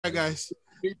Hi guys.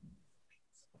 He's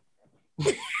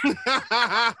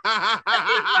about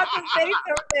to say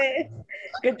something.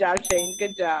 Good job, Shane.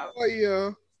 Good job. Oh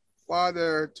yeah,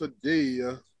 Father today.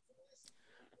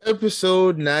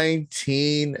 Episode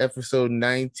 19. Episode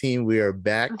 19. We are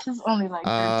back. This is only like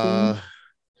 13.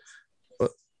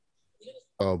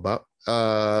 About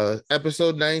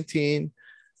episode 19.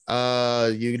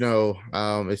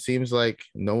 It seems like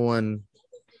no one.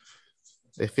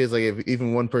 It feels like if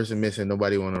even one person missing,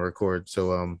 nobody want to record.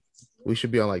 So we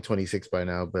should be on like 26 by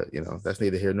now, but that's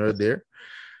neither here nor there.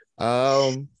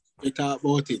 We talk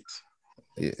about it.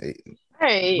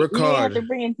 Hey, record. You have to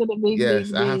bring it to the big. Yes,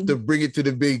 big, I have to bring it to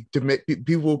the big to make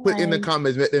people put in the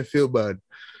comments, make them feel bad.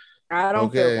 I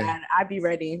don't feel bad. I'll be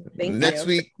ready. Thank next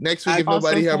you. Next week, if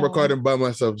nobody here, I'm recording by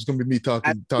myself. It's gonna be me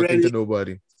talking to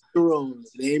nobody.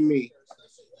 Me.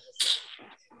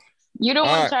 You don't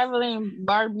want traveling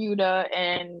Barbuda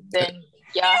and then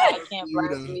I can't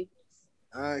last week.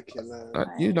 I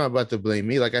cannot. You're not about to blame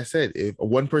me. Like I said, if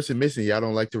one person missing, y'all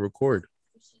don't like to record.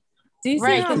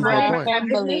 Right, because we're our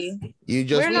family. You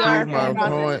just proved my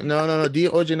point. No.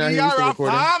 DOJ now here to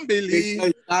recording. Family.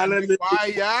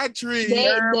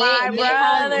 You're my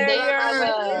brother.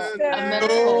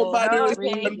 Nobody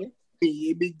will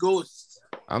be ghosts.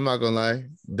 I'm not gonna lie.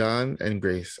 Don and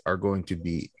Grace are going to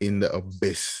be in the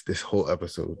abyss this whole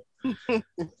episode.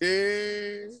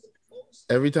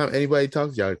 Every time anybody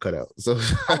talks, y'all cut out. So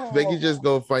they can just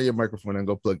go find your microphone and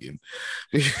go plug in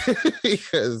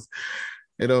because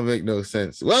it don't make no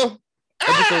sense. Well,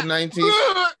 episode 19.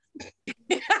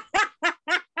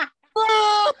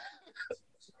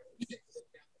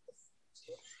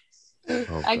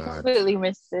 I completely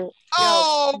missed it.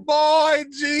 Oh boy,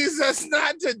 Jesus,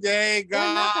 not today, God.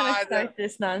 We're not gonna start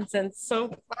this nonsense.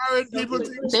 So married people.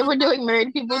 They were doing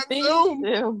married people things.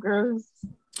 Ew, gross.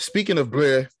 Speaking of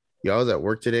Blair, y'all was at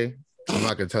work today. I'm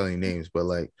not gonna tell any names, but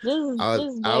like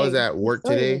I was at work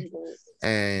today,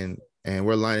 and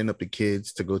we're lining up the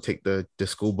kids to go take the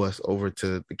school bus over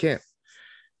to the camp.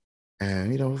 And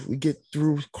we get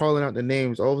through calling out the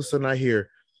names. All of a sudden I hear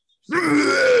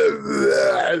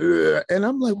and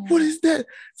I'm like, what is that?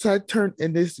 So I turned,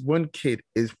 and this one kid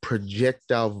is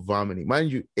projectile vomiting. Mind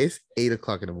you, it's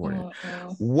 8:00 in the morning.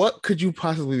 What could you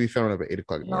possibly be throwing up at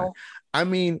 8:00 in the morning? I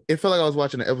mean, it felt like I was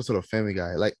watching an episode of Family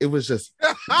Guy. Like it was just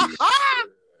all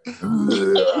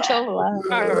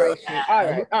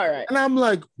right. And I'm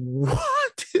like,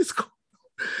 what is going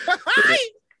on?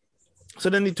 So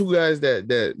then the two guys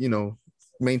that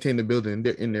maintain the building,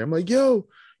 they're in there. I'm like, yo,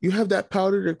 you have that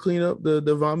powder to clean up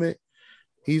the vomit?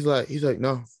 He's like,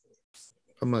 no.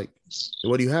 I'm like,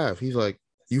 what do you have? He's like,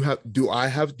 do you have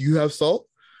salt?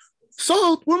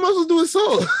 Salt? What am I supposed to do with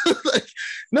salt? Like,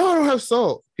 no, I don't have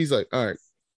salt. He's like, all right.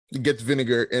 He gets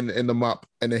vinegar in the mop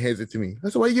and then hands it to me. I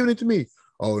said, why are you giving it to me?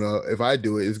 Oh no, if I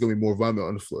do it, it's gonna be more vomit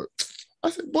on the floor.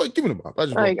 I said, boy, give me the mop. I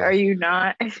just are you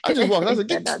not? I just walked. I was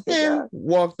like,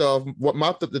 walked off,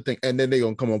 mopped up the thing, and then they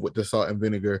gonna come up with the salt and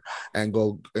vinegar and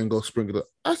go sprinkle it.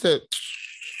 I said,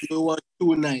 you were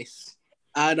too nice.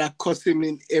 I'd have cussed him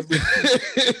in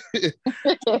everything.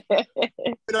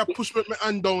 I push my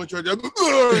hand down with you.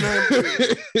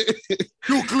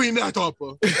 You clean that up.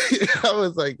 I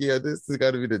was like, yeah, this has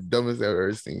got to be the dumbest I've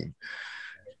ever seen.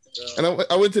 And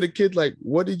I went to the kid like,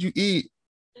 what did you eat?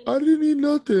 I didn't eat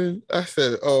nothing. I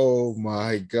said, oh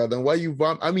my God. And why you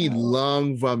vomit? I mean,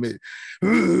 long vomit.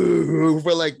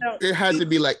 For like, it had to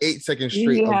be like 8 seconds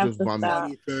straight of just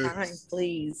vomit.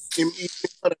 Please. Him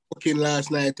eating cooking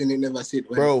last night and he never said,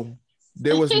 bro,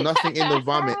 there was nothing in the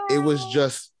vomit. It was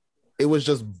just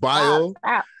bile.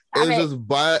 It was just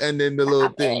bile and then the little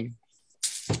thing.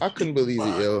 I couldn't believe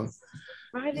it, yo.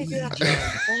 Why did you have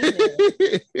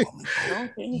to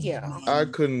I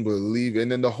couldn't believe it.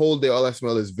 And then the whole day, all I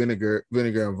smell is vinegar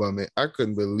and vomit. I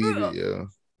couldn't believe it, yo.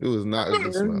 It was not a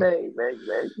good smell.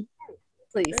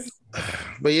 Please.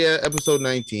 But yeah, episode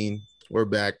 19. We're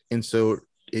back. Insert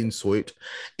theme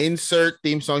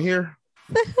song here.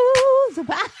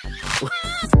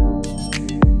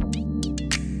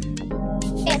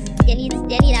 Yes, you need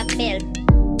a film.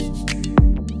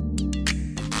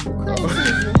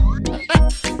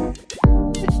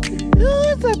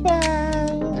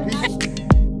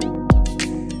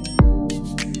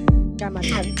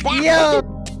 Yo.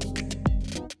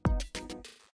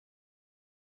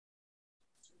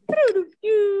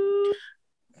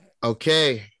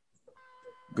 Okay.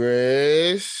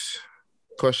 Grace,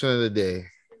 question of the day.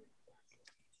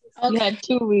 Okay. You had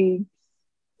 2 weeks.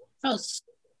 Oh.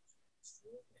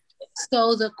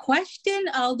 So the question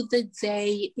of the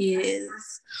day is,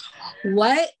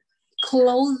 what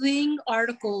clothing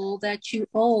article that you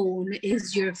own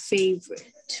is your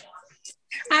favorite?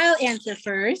 I'll answer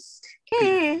first.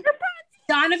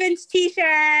 Donovan's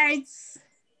t-shirts.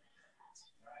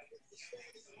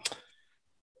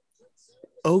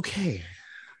 Okay.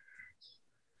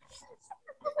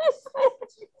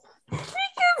 What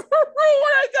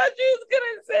I thought you was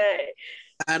gonna say.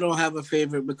 I don't have a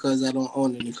favorite because I don't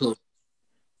own any clothes.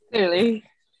 Clearly.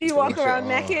 You walk around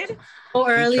naked? Oh,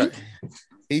 early.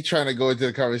 He trying to go into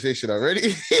the conversation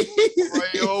already.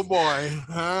 Oh boy.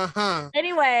 Uh-huh.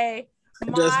 Anyway,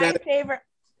 my favorite.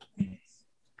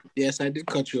 Yes, I did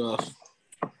cut you off.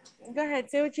 Go ahead,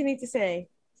 say what you need to say.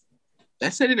 I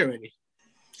said it already.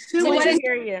 So what I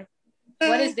hear you.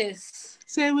 What is this?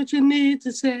 Say what you need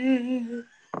to say.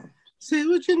 Say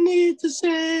what you need to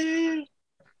say.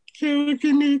 Say what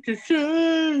you need to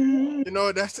say. You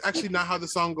know, that's actually not how the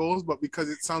song goes, but because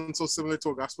it sounds so similar to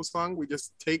a gospel song, we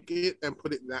just take it and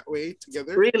put it that way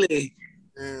together. Really?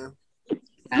 Yeah.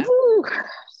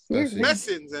 Seriously.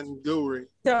 Blessings and glory.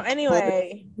 So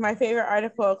anyway, my favorite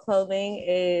article of clothing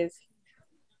is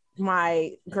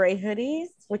my gray hoodie,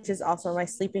 which is also my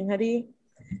sleeping hoodie.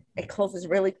 It closes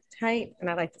really tight, and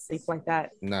I like to sleep like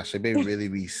that. Nah, should they really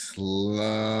be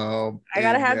slumped? I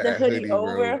gotta have the hoodie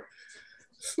over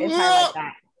and tie like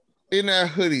that. In that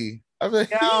hoodie. I'm like,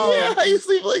 Yo. yeah, how you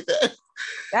sleep like that?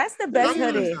 That's the best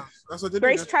hoodie. That's what they do.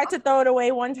 Grace tried to throw it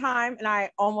away one time, and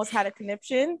I almost had a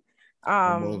conniption.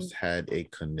 Almost had a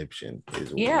conniption.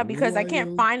 Yeah, because I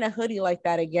can't find a hoodie like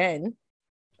that again.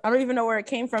 I don't even know where it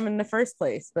came from in the first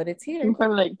place, but it's here.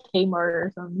 From like Kmart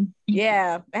or something.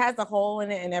 Yeah, it has a hole in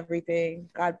it and everything.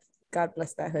 God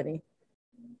bless that hoodie.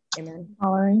 Amen.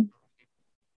 All right.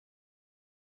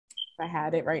 If I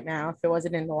had it right now, if it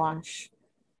wasn't in the wash.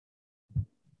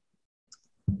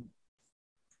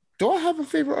 Do I have a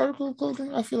favorite article of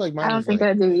clothing? I feel like mine. I don't is think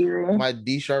like I do either. my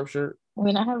D-sharp shirt. I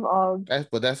mean, I have all.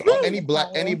 That's any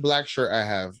black shirt I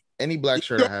have. Any black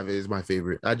shirt I have is my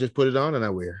favorite. I just put it on and I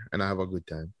wear, and I have a good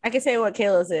time. I can say what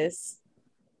Kayla's is.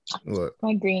 What?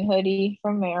 My green hoodie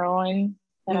from Maryland.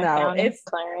 No, it's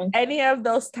Clarence. Any of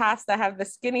those tops that have the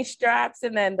skinny straps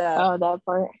and then the that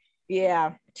part.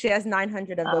 Yeah, she has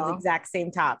 900 of those exact same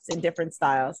tops in different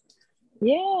styles.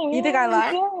 Yeah. You think I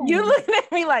lie? You looking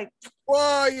at me like,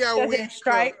 well, yeah, she has it in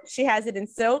stripe. She has it in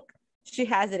silk. She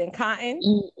has it in cotton.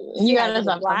 You gotta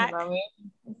stop talking about me.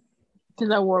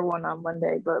 Because I wore one on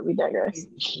Monday, but we digress.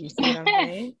 You see what I'm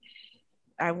saying?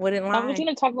 I wouldn't lie. I was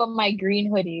gonna talk about my green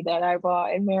hoodie that I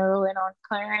bought in Maryland on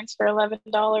clearance for $11.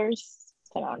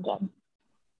 10 out of 10.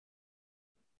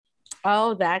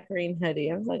 Oh, that green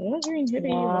hoodie. I was like, what green hoodie?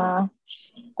 Yeah.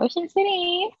 Ocean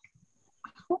City.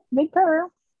 Big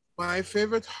girl. My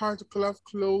favorite article of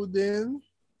clothing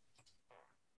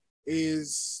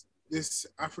is this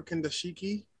African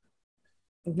dashiki.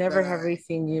 Never have we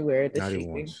seen you wear the Not dashiki.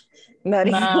 even once. Not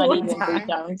even one The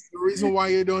time. reason why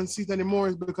you don't see it anymore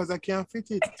is because I can't fit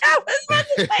it. I was about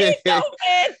to say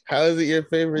it. How is it your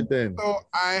favorite then? So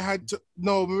I had to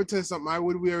let me tell you something. I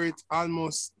would wear it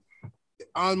almost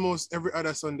every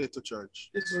other Sunday to church.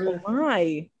 Oh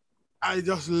my. I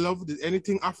just loved it.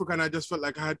 Anything African, I just felt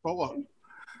like I had power.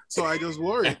 So I just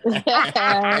wore it.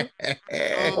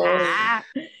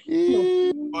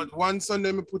 But one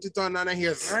Sunday, me put it on and I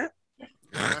hear,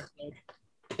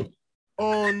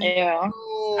 oh Yeah.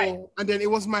 no. And then it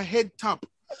was my head top.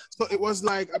 So it was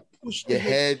like I pushed Your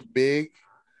head big.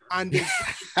 and then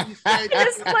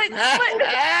Split.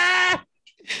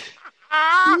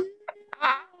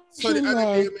 so the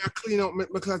other day, I clean up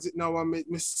my closet now and me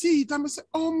see it and I say,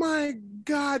 oh my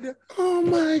God.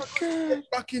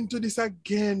 Back into this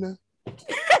again.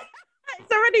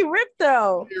 It's already ripped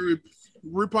though.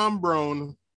 Rip on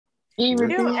brown. You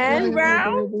and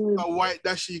brown? A white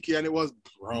dashiki and it was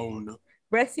brown.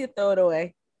 Rest you throw it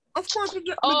away. Of course,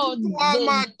 The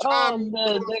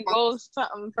gold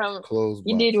something from Clothes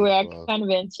you box did wear as a well.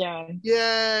 convention.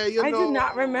 yeah, you know. I do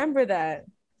not remember that.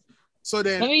 So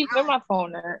then Let me put my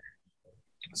phone there.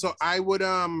 so I would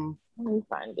Let me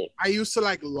find it. I used to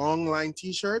like long line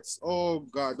t-shirts. Oh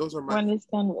God, those are my When is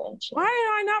convention? Why do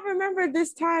I not remember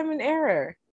this time and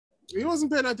error? you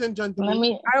wasn't paying attention to Let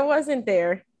me. me I wasn't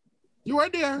there. You were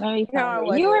there. let me No, I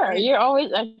find it. wasn't. You're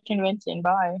always at convention.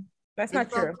 Bye. That's not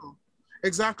true.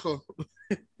 Exactly.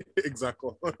 Exactly.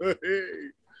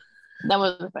 That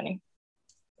wasn't funny.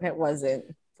 It wasn't.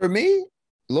 For me,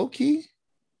 low key,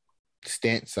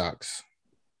 stance socks.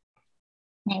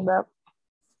 Hang up.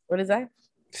 What is that?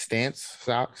 Stance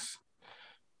socks.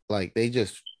 Like they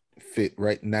just fit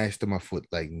right nice to my foot.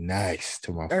 Like nice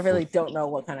to my foot. I really don't know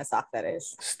what kind of sock that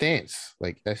is. Stance,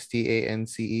 like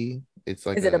STANCE. It's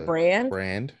like Is it a brand?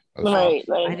 Brand. of Right,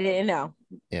 I like didn't know.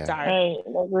 Yeah. Sorry. Right,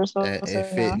 like we're supposed It to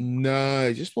fit know.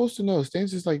 nice. You're supposed to know.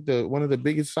 Stance is like one of the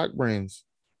biggest sock brands.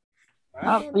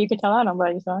 Oh, you can tell I don't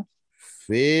buy you socks.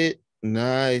 Fit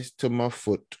nice to my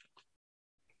foot.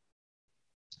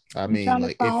 I I'm mean, trying to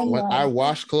like if find when that. I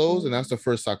wash clothes, and that's the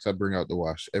first socks I bring out the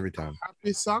wash every time. Happy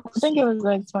I socks. think it was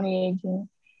like 2018.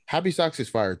 Happy socks is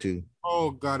fire too.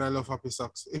 Oh God, I love happy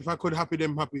socks. If I could happy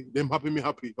them happy me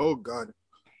happy. Oh God,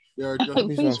 they are just.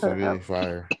 Happy Please socks are shut really up.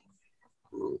 fire.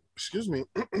 Excuse me.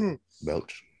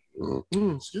 Belch.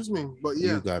 Excuse me, but You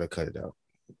yeah, gotta cut it out.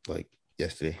 Like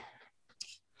yesterday.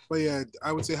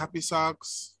 I would say happy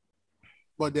socks.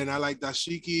 But then I like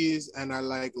dashikis and I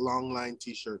like long line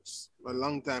t-shirts. A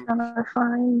long time. I'm trying to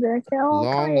find the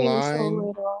Long Kaay so line.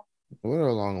 little. What are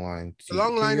a long line? The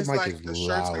long line Your is mic like is the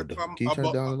shirts that loud. come Can you turn it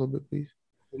above. down a little bit, please?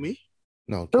 Me?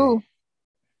 No. Okay. Ooh,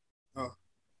 Oh.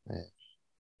 Yeah.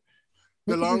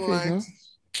 The Look at long your face, line. huh?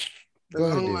 The Go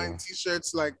ahead, long Dave. line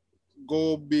t-shirts like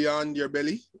go beyond your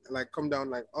belly, like come down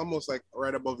like almost like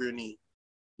right above your knee.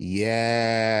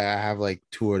 Yeah, I have like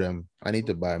 2 of them. I need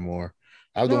to buy more.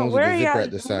 I have the No, ones with where the are zipper y'all? at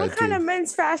the What side kind too. of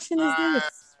men's fashion is this?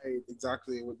 Right,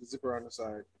 exactly, with the zipper on the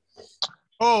side.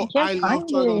 Oh, I I can't love find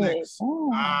it. turtlenecks.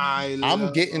 Oh. I I'm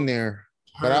love getting there,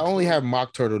 but I only have turtlenecks.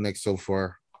 mock turtlenecks so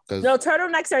far because No,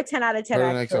 turtlenecks are 10 out of 10.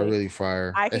 turtlenecks are Actually, really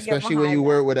fire, I can get especially when you behind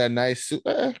wear that. it with a nice suit.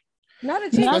 Not a Not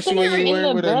Especially that when you're you in wear it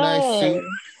the with a nice suit.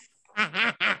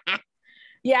 bed.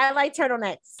 Yeah, I like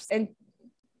turtlenecks, and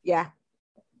yeah,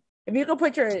 if you could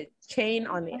put your chain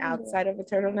on the outside of a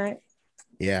turtleneck.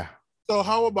 Yeah. So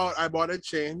how about I bought a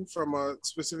chain from a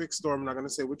specific store. I'm not gonna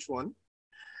say which one.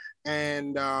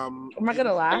 And I'm not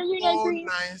gonna laugh. so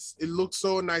nice. It looks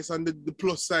so nice on the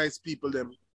plus size people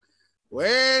them.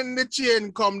 When the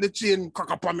chain come, the chain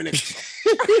cock up on me neck.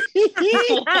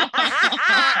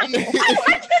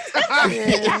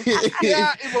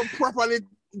 Yeah, it will properly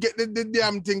get the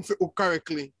damn thing for hook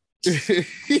correctly. No,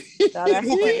 that's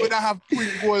Hook it funny. would have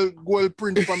gold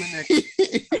print from my neck.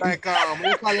 Like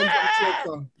we call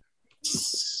him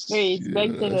Hey, it's back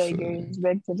today, Yes. girl. It's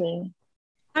back today.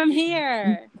 I'm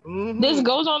here. This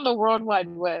goes on the World Wide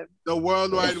Web. The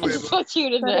World Wide Web. Fuck you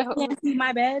to So they know. can't see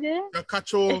my bed. The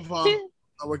catch over.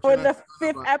 For the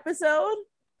 5th episode.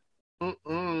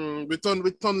 We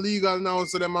turn legal now,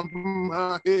 so them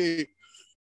hey.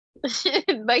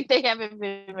 Like they haven't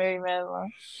been married that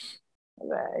long.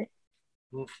 Bye.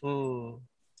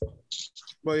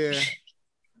 But yeah.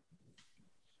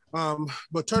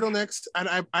 But turtlenecks,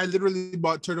 and I literally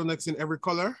bought turtlenecks in every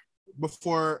color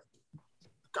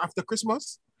after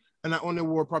Christmas, and I only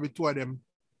wore probably 2 of them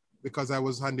because I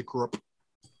was handicapped.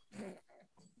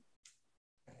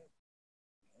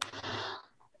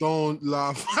 Don't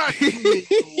laugh at me,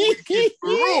 you wicked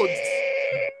brutes.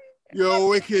 You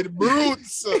wicked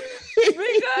brutes.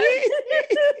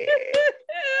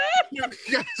 You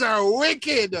guys are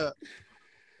wicked.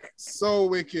 So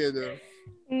wicked.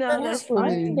 No, that's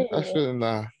funny. funny. I shouldn't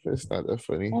laugh. It's not that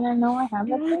funny. And I know I have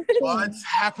a picture. What's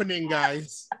happening,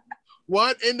 guys?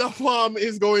 What in the farm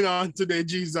is going on today,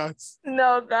 Jesus?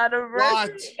 No, God,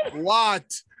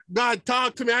 What? God,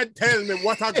 talk to me and tell me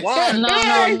what I want.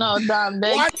 No, Dom.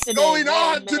 What's going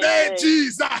on today,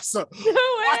 Jesus?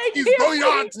 What is going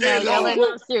on today, No, Lord? you're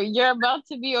not serious. You're about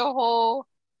to be a whole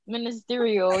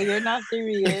ministerial. You're not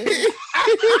serious.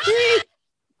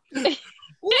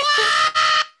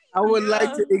 I would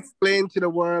like to explain to the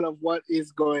world of what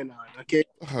is going on. Okay.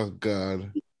 Oh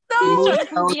God. No.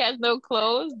 He has no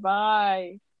clothes.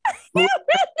 Bye. The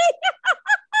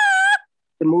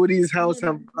Moody's house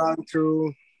have gone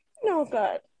through No,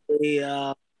 God.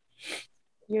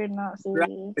 You're not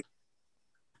serious.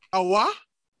 A what?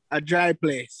 a dry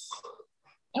place.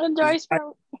 A dry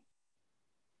spell.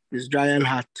 It's dry and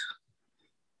hot.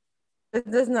 It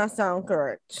does not sound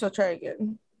correct. So try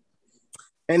again.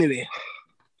 Anyway,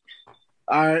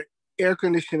 our air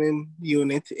conditioning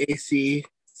unit, AC,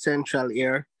 central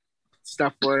air,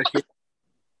 stop working.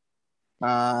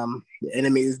 The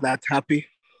enemy is not happy.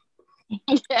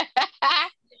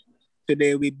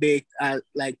 Today we baked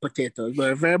like potatoes.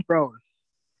 We're very brown.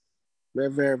 We're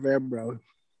very, very brown.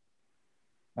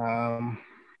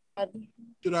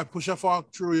 Did I push a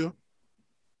fork through you?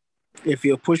 If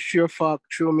you push your fork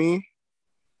through me,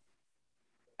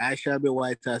 I shall be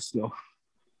white as snow.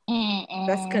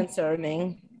 That's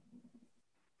concerning.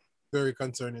 Very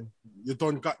concerning. You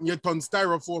turn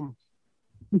styrofoam.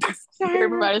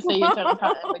 Everybody say you're trying to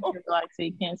cotton, but you're black, so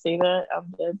you can't say that.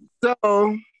 I'm dead.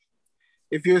 So,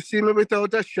 if you see me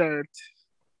without a shirt,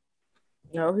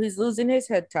 No, he's losing his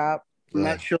head top. I'm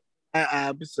not showing my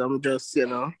abs. I'm just,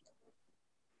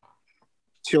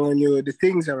 showing you the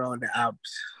things around the abs.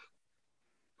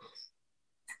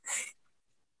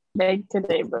 Beg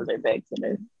today, brother. Beg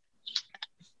today.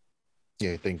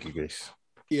 Yeah, thank you, Grace.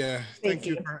 Yeah, thank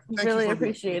you. Thank really you for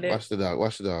appreciate it. Watch the dog.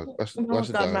 Watch the dog. Watch the Oh, God,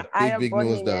 dog. I am Big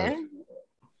nose bunging, dog. man.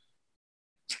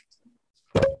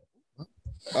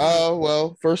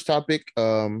 Well, first topic.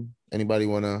 Anybody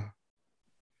wanna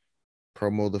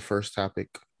promo the first topic?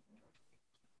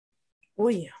 Oh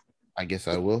yeah. I guess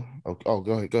I will. Oh,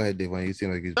 go ahead. Go ahead, Dave. When you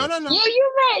seem like he's No. You're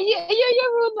right.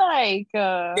 You're like.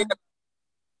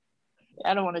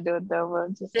 I don't want to do it though,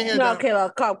 but just. No,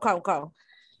 Kayla, come.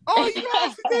 Oh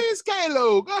yes, it is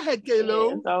Kaylo. Go ahead,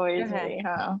 Kaylo. It's always me,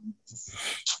 huh?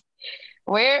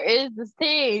 Where is the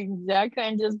thing? I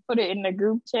couldn't just put it in the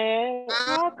group chat.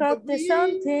 Talk up to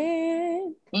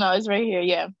something. No, it's right here.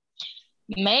 Yeah.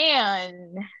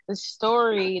 Man,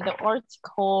 the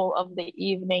article of the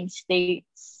evening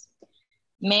states,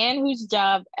 man whose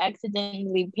job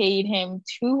accidentally paid him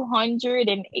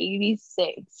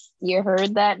 286. You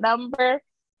heard that number?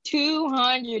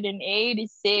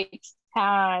 286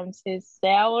 times his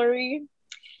salary,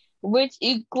 which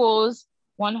equals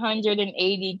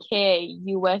 180K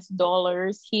US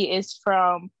dollars. He is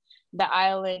from the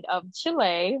island of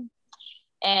Chile.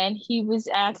 And he was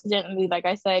accidentally, like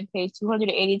I said, paid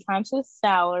 280 times his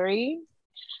salary.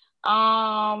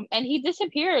 And he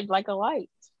disappeared like a light.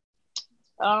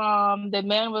 The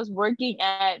man was working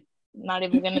at, not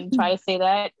even gonna try to say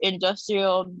that,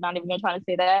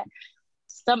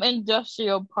 some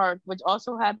industrial park, which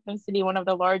also happens to be one of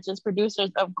the largest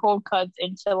producers of cold cuts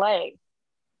in Chile.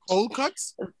 Cold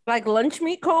cuts? Like lunch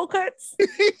meat cold cuts?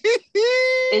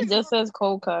 It just says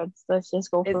cold cuts. Let's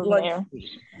just go from there.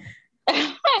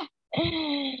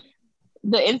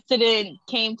 The incident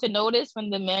came to notice when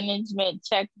the management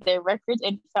checked their records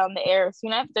and found the error.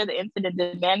 Soon after the incident,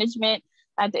 the management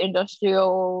at the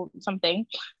industrial something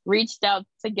reached out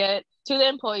to the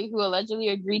employee who allegedly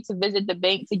agreed to visit the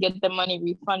bank to get the money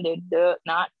refunded.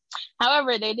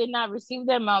 However, they did not receive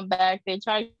the amount back. They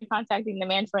tried contacting the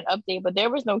man for an update, but there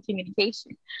was no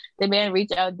communication. The man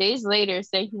reached out days later,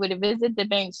 saying he would visit the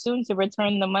bank soon to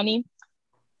return the money.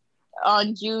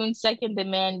 On June 2nd, the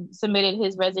man submitted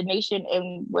his resignation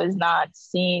and was not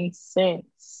seen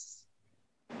since.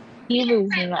 He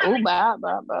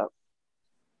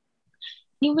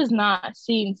was not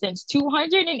seen since.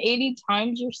 280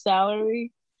 times your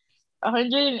salary,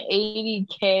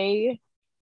 180K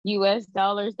US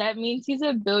dollars. That means he's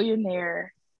a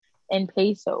billionaire in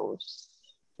pesos.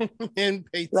 In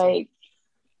pesos. Like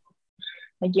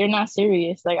you're not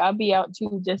serious. Like I'll be out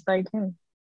too, just like him.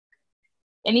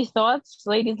 Any thoughts,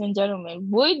 ladies and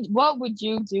gentlemen? What would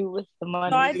you do with the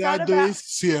money? So I do the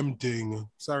same thing.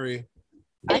 Sorry.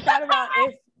 I thought about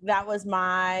if that was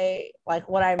my, like,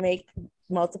 what I make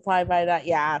multiplied by that.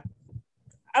 Yeah.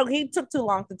 Oh, he took too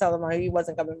long to tell them he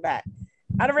wasn't coming back.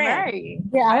 I'd have ran. Right.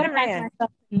 Yeah, I'd I'd have have ran.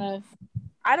 myself in the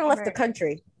I'd have left the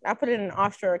country. I put it in an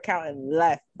offshore account and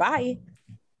left. Bye.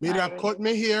 Me that cut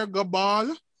me hair, go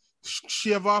ball,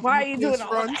 shave off. Why are you doing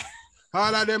all that?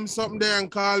 All of them something there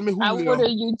and call me I Julio. would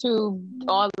have YouTube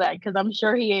all that because I'm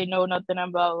sure he ain't know nothing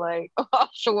about like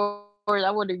offshore.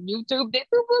 I would have YouTubed it,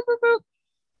 boop, boop, boop, boop,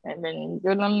 and then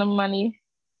give them the money.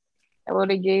 I would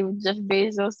have gave Jeff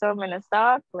Bezos some in a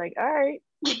stock. Like, all right,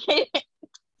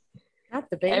 Not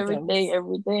the Bezos.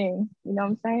 everything. You know what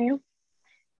I'm saying?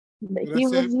 But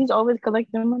he's always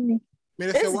collecting money.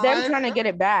 It's them trying to get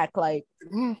it back. Like,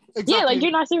 exactly. Yeah, like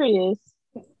you're not serious.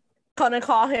 Gonna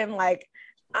call him like,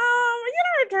 you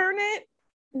gonna return it?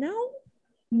 No,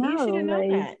 you should have known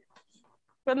that.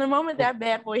 From the moment that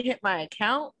bad boy hit my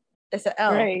account, it's an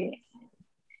L. Right.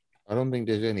 I don't think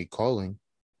there's any calling.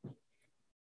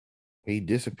 He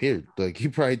disappeared. Like he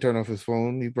probably turned off his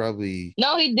phone. He probably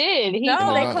No, he did. They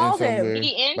called him.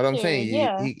 He answered. But I'm saying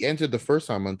yeah. he entered the first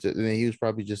time and then he was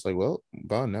probably just like, well, I'm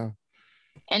gone now.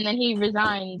 And then he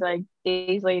resigned like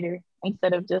days later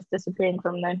instead of just disappearing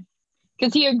from then.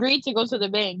 Because he agreed to go to the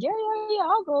bank. Yeah,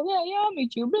 I'll go. Yeah, I'll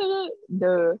meet you. Blah,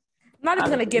 blah. I'm not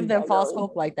even gonna give them false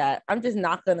hope like that. I'm just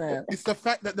not gonna. It's the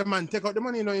fact that the man take out the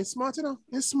money. You know, he's smart. You know,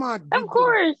 he's smart. Of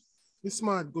course. He's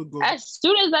smart. Good. As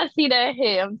soon as I see that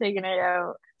hit, I'm taking it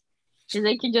out. Because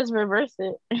they can just reverse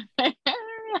it.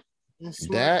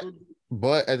 That,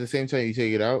 but at the same time, you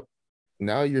take it out.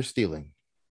 Now you're stealing.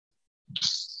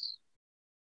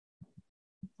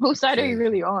 Whose side are you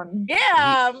really on?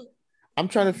 Yeah. I'm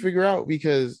trying to figure out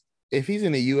because if he's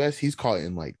in the US, he's caught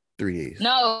in like 3 days.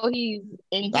 No, he's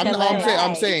in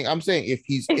I'm saying if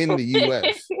he's in the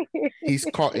US, he's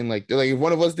caught in like if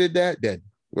one of us did that, then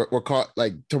we're caught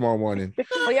like tomorrow morning.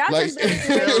 Well, y'all Like- just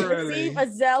receive a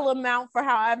Zelle amount for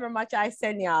however much I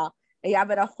send y'all. And y'all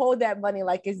better hold that money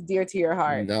like it's dear to your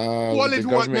heart. No, Well, the it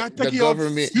what government, not the take you out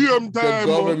government, same the time. You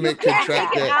government can can't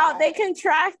track take it that. out. They can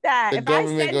track that. The If I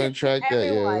government send gonna it to track that,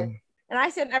 everyone, yeah. and I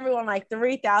send everyone like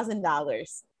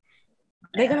 $3,000,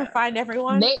 they're gonna find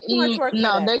everyone. They Too much work for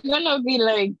no, them. they're gonna be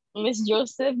like, Miss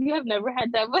Joseph, you have never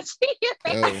had that much.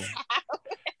 Oh.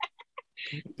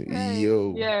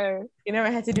 Yo. Yeah. You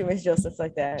never had to do Miss Joseph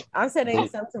like that. I'm sending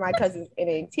some to my cousins in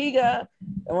Antigua,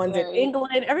 the ones in Right.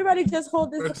 England. Everybody just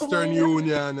hold this Western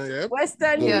Union. Yep.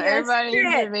 Western Yeah, Union. Everybody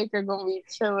in shit. Jamaica gonna be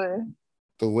chilling.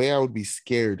 The way I would be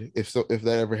scared if that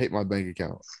ever hit my bank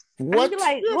account. I'd What? be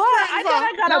like, You're what? I fine, thought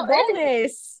I got No, a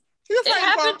bonus. You It find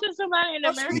happened for to somebody in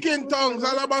America. speaking tongues.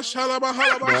 Alaba, shalaba,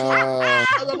 halaba, Nah,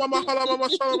 halaba, halaba,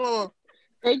 shalaba.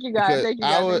 Thank you guys. because Thank you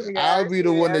guys. Thank you guys. I'll be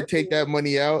the one to Yeah, take that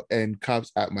money out and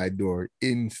cops at my door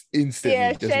instantly.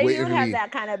 Yeah, just Shay, waiting you for have me.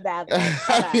 that kind of bad luck.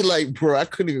 Shut I'd be up. like, bro, I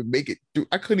couldn't even make it through.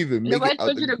 I couldn't even make Nobody it out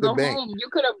told you to the go bank. home. You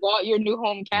could have bought your new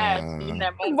home cash in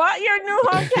that moment. Bought your new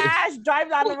home cash, drive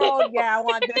down the road. Yeah, I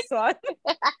want this one.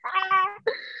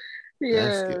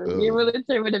 Yeah, good. your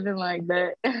military would have been like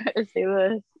that. Say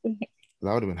less. I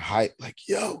would have been hyped, like,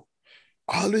 yo,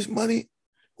 all this money,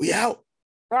 we out.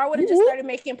 Or I would have just started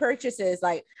making purchases.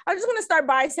 Like, I'm just gonna start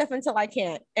buying stuff until I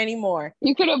can't anymore.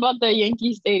 You could have bought the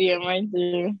Yankee Stadium right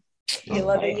there. You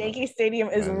love the Yankee Stadium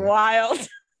is wild.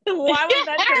 Why would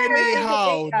that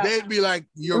Anyhow, they'd be like,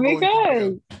 you're going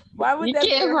to Because Why would you that be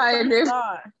can't your find first it.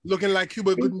 thought? looking like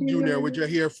Cuba Gooding Jr. with your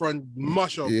hair front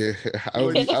mush up. Yeah,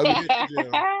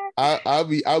 I'll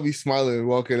be smiling and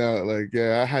walking out like,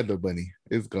 yeah, I had the money.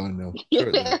 It's gone now.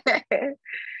 Shortly.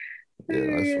 Yeah,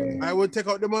 that's funny. I would take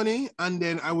out the money and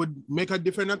then I would make a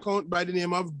different account by the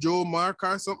name of Joe Mark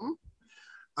or something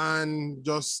and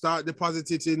just start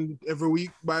depositing every week,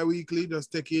 bi-weekly, just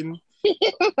taking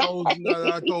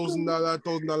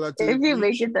 $1,000. If you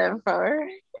make it that far.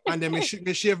 And then me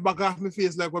shave back off my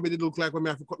face like what it look like when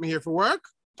I have to cut my hair for work.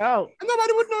 Oh. And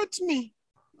nobody would know it's me.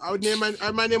 I would name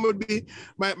my name would be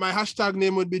my hashtag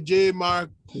name would be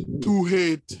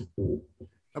JMark28.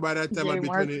 By that time I'd be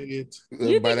 28. You By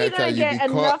think you're that gonna time get you'd be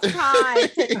enough caught. time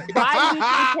to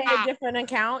bi-weekly pay a different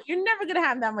account? You're never gonna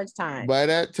have that much time. By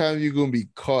that time you're gonna be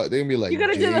caught. They're gonna be like, You're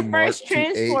gonna do the first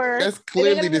 28. transfer. That's and they're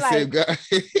clearly gonna be the same guy.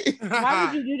 Why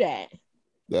would you do that?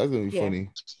 That's gonna be Yeah. funny.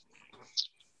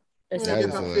 It's Get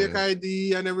That a is fake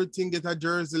ID and everything, get a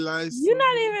jersey license. You're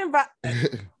not even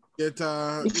Get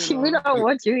a We don't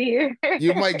want you here.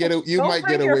 You might get Don't away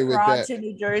bring your with fraud that. to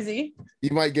New Jersey. You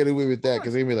might get away with that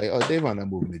because they be like, oh, they might not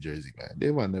move to Jersey, man.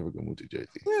 They might never go move to Jersey.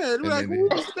 Yeah, And like, then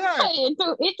who's that?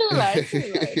 It's too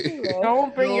late.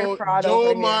 Don't bring your fraud Joe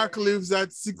over Mark lives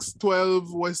at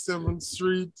 612 West 7th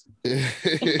Street. here.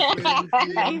 You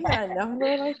got a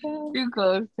number like that? Too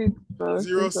close. Too close.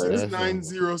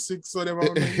 06906, whatever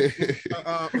on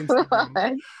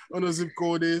the zip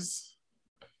code is.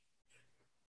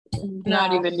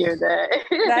 Not even near that.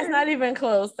 That's not even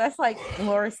close. That's like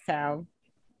Morristown.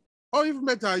 Oh, even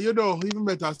better, even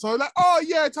better. So like, oh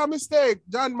yeah, it's a mistake.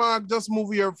 John Mark just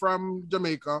moved here from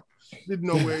Jamaica. Didn't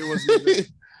know where he was living.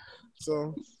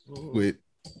 So with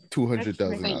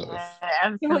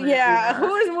 $200,000. Yeah,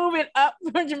 who is moving up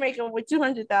from Jamaica with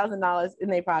 $200,000 in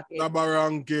their pocket?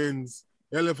 Rankins,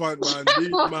 Elephant Man,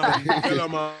 Big Man, Yellow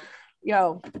Man.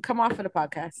 Yo, come off for the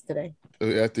podcast today.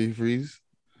 After you freeze?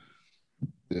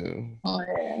 Yeah. Oh,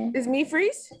 yeah. Is me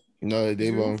freeze? No,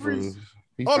 they won't freeze.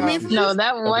 Me freeze? No,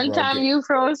 that one time you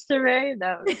froze today,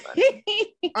 that was funny.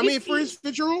 I mean, freeze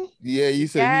feature. Yeah, you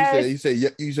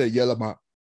said yellow man.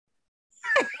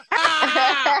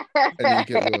 And then you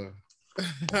kept going.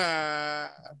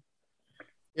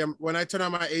 Yeah, when I turn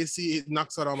on my AC, it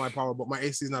knocks out all my power, but my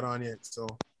AC is not on yet. So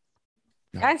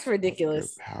That's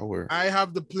ridiculous. Power. I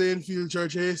have the Plainfield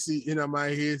Church AC in my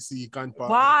AC compartment.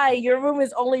 Why? Your room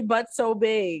is only but so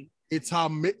big. It's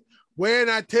when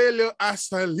I tell you I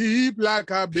sleep like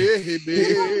a baby.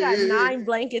 You probably got 9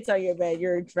 blankets on your bed.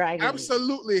 You're dragging.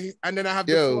 Absolutely. And then I have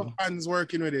the 4 fans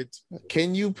working with it.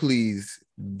 Can you please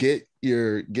get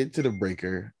to the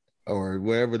breaker or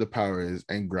wherever the power is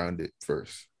and ground it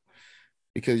first?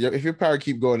 Because if your power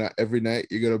keep going out every night,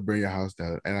 you're gonna burn your house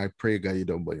down. And I pray God you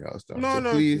don't burn your house down.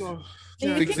 No. You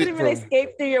can't even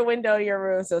escape through your window of your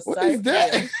room. So what sorry. is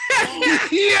that?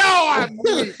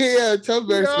 Yeah, tell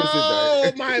Bears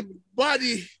no, my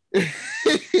body.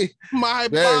 My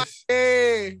Bears.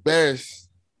 body. Bears.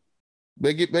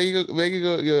 Make it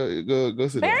go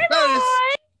sit down. Barry Bears.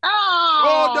 boy.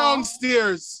 Go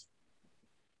downstairs.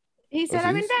 He said, Oh,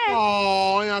 I'm in bed.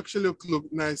 Oh, you actually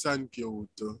look nice and cute.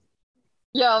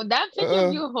 Yo, that picture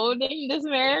of you holding this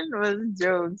man was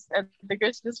jokes at the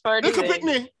Christmas party. Look at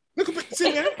me. Look a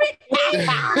picnic.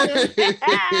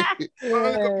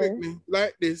 Look a picnic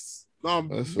like this. Now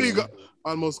That's big, funny.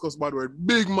 almost cuss bad word.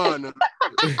 Big man.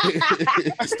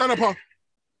 I stand up.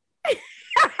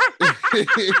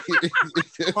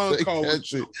 On Like, couch.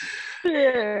 that's it.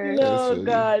 Yeah. No, funny.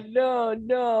 God,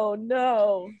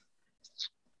 no.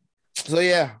 So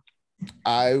yeah,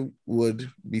 I would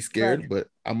be scared, Right. but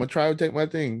I'm gonna try to take my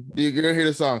thing. You're gonna hear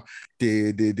the song.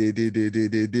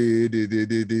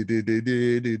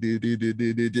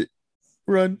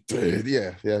 Run.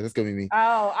 Yeah, that's gonna be me.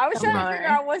 Oh, I was trying to Alright. figure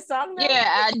out what song that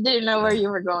Yeah, I didn't know where you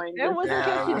were going. It wasn't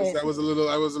Yeah, catching it. I was a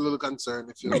little concerned.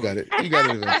 If You got it. You got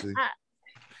it eventually.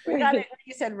 We got it.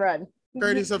 You said run.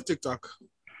 Courteous of TikTok.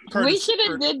 We should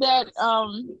have did that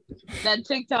that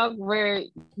TikTok where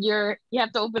you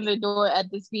have to open the door at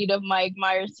the speed of Mike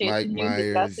Myers Mike chasing you. Did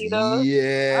y'all Myers. see those?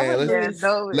 Yeah, Yeah, let's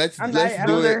do it.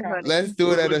 funny. Let's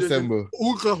do it at Assemble.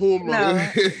 Ultra home run.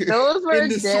 No, those were In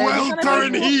the dead.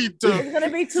 sweltering heat. It's gonna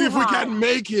be See too if we hot. can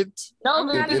make it. No, In-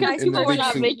 because in the people were big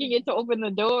not suit. making it to open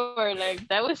the door. Like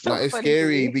that was so No, it's funny to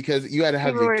scary me. because you got to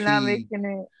have People your were not key. making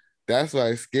it. That's why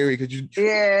it's scary because you.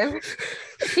 Yeah,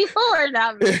 people were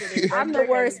not making it. I'm the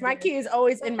worst. My key is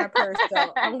always in my purse,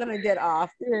 so I'm gonna get off.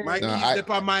 My No, keys I- dip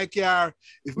on my car.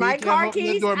 If My me can't car open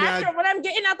the keys. door, me After when I'm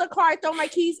getting out the car, I throw my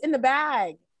keys in the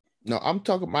bag. No, I'm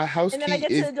talking. My house And then key I get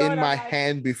to is the door in and my I'm like-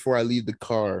 hand before I leave the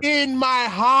car. in my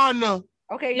hand.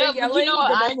 Okay, No, you're but yelling. you know what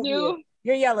the I both of do? you.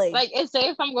 You're yelling. Like, say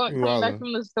if I'm coming Wow. back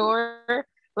from the store,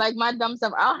 like my dumb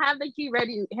stuff, I'll have the key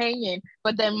ready hanging,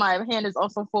 but then my hand is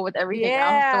also full with everything else, so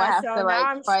I Yeah, have so to now like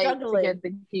I'm fight struggling. to get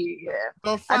the key. Yeah.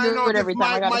 So I find do out it if every time.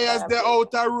 I Mike gotta Myers find the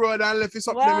out. outer road and left it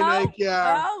something in my car.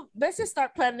 well, let's just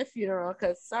start planning the funeral.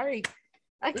 Cause sorry,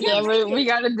 I can't. Yeah, make we it.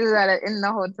 gotta do that in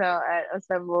the hotel at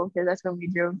Assemble because that's gonna be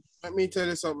true. Let me tell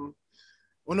you something.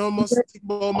 When I must think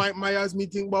about Mike Myers, me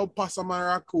think about possum and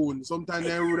raccoon. Sometimes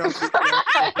they would have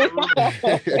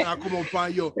come up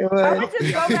on you. I would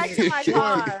just go back to my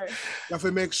car. You have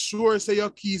to make sure say your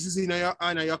keys is in your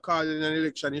hand and your card in an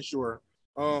election is sure.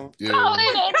 Oh, Yeah.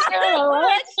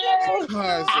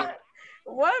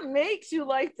 What makes you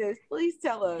like this? Please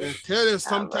tell us. I tell you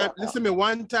sometimes, listen me,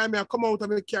 one time I come out of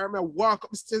my car, I walk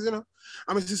upstairs, you know,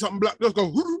 I'm gonna see something black, just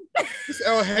go, I say,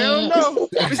 oh hell no.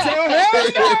 I say, oh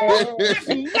hell no. It's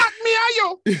not me or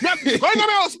you. I'm going to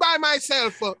my house by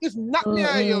myself. It's not me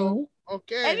or you.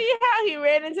 Okay. Anyhow, he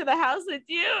ran into the house with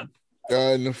you.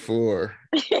 Done for.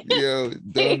 Yo,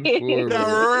 done for. With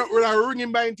bro. a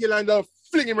ringing by until and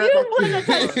fling him right You back. wouldn't have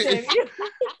touched him. You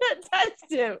wouldn't have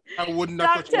touched him. I wouldn't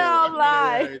Stop have touched him. telling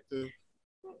lie. Right.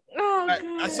 Oh,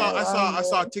 I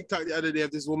saw a TikTok the other day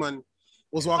of this woman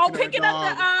was Oh, walking her picking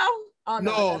up dog. the Oh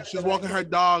No, that's she was the walking right her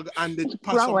dog and the Wrong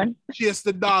possum one. chased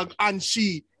the dog and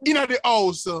she in the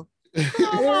house.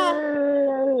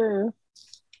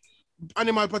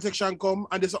 Animal protection come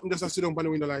and there's something just sit down by the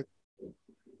window like.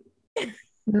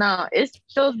 No, it's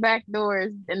those back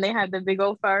doors, and they have the big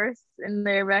old forests in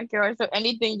their backyard. So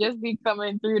anything just be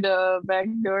coming through the back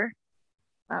door.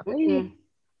 Not me. And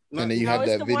then you No, have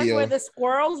it's that the one video. where the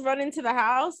squirrels run into the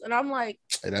house, and I'm like,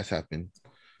 Hey, that's happened.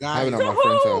 Guys, Happened at my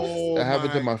friend's house. Oh That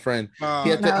happened to my my friend. God.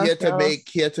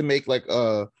 He had to make like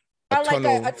a like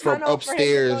tunnel a from tunnel for him to go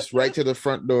upstairs through? right to the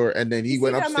front door, and then he You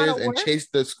went see the amount upstairs of and work?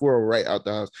 chased the squirrel right out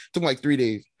the house. Took him like 3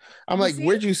 days. I'm You like, see?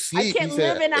 where'd you sleep? can't He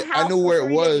said, live in a I house knew for where it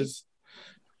 3 was. days.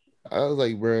 I was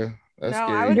like, bruh, that's No, I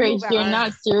scary. would- Grace, move you're out.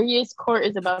 not serious. Court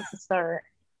is about to start.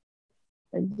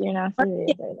 You're not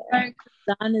serious right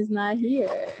now. Don is not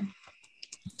here.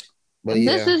 But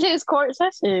This yeah, is his court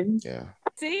session. yeah.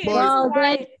 See, But- this is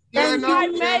why, Yeah, this is no, why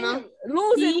yeah, men no.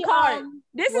 lose in He, court.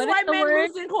 This is what why is the men word?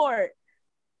 lose in court.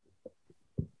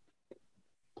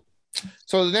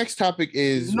 So the next topic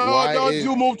is No, why don't is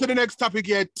you move to the next topic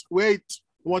yet. Wait.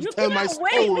 I want to You tell my cannot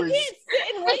wait. We stories. can't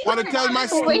sit and wait. I want to tell my Wait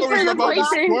for stories the about the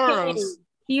question. squirrels.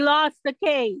 He lost the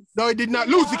case. No, he did not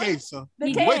lose the case. The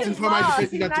He's case waiting is for my lost.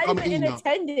 defense He's to not come even in in now.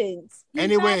 attendance. He's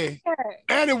Anyway, not here.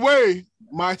 anyway,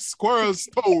 my squirrel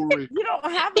story. You don't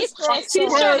have a He's strong trying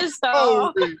story. to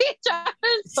stall. Story. He's trying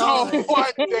to So stall.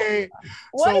 one day,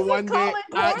 What so is one it day, called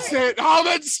in I court? said,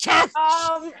 Almonds Church.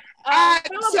 I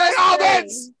said, filibuster.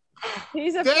 Almonds.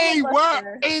 He's a They were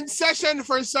filibuster. in session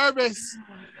for service,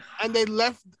 and they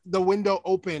left the window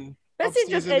open Let's see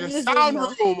upstairs just in end the this sound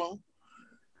video. room,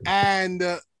 and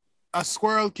a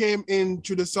squirrel came in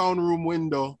through the sound room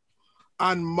window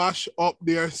and mashed up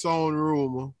their sound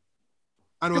room,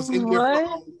 and was in there for a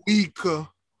What? week,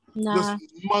 Nah. just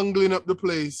mangling up the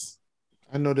place.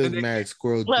 I know there's And they- mad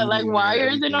squirrel. What, doo-doo like in there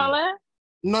wires and all everything.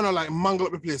 that? No, like mangle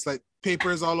up the place, like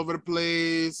papers all over the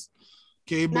place,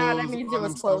 cables. Nah, that means all it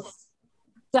was them close. stuff.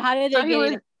 So how did So they he get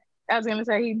was, it? I was gonna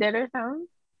say he did or something.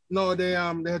 No, they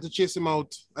had to chase him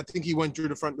out. I think he went through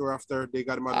the front door after they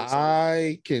got him out.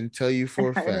 I can tell you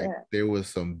for a fact there was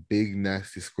some big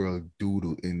nasty squirrel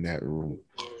doodle in that room.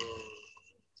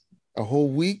 A whole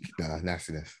week? Nah,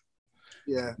 nastiness.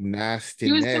 Yeah. Nastiness.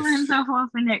 He was killing himself off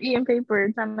in there, eating paper,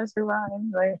 trying to survive.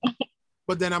 Like.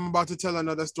 But then I'm about to tell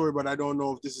another story, but I don't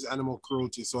know if this is animal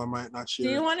cruelty, so I might not share.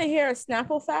 Do you want to hear a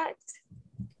Snapple fact?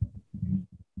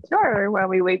 Sure, while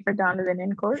we wait for Donovan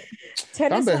in court.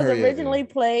 Tennis was originally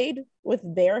played with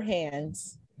bare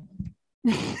hands.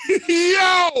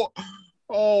 Yo!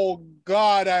 Oh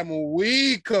God, I'm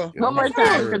weak. One more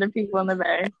time for the people in the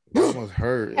back. Almost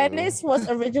hurt. Tennis was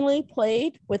originally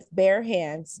played with bare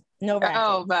hands. No rackets.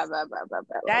 Oh,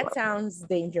 that sounds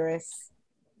dangerous.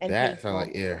 And that sounds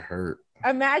like it hurt.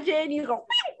 Imagine you go,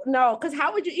 no, because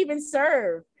how would you even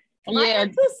serve? Yeah,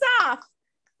 too soft.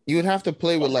 You would have to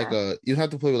play with like a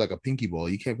pinky ball.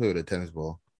 You can't play with a tennis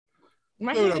ball.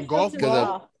 Play with a golf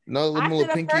ball. No, the little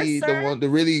pinky,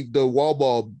 the wall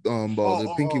ball,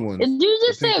 the pinky one. Did you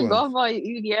just say a golf ball,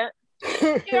 you idiot?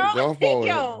 Golf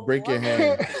ball, break your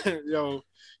hand. Yo,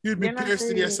 you'd be pierced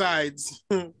in your sides.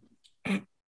 Nah,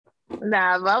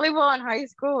 volleyball in high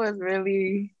school was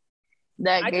really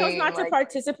that game. I chose not to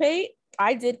participate.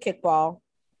 I did kickball.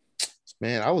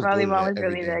 Man, I was volleyball was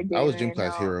really that game. I was gym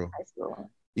class hero.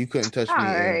 You couldn't touch me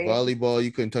in volleyball.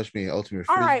 You couldn't touch me in ultimate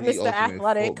frisbee. All right, Mr.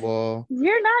 Athletic. Football.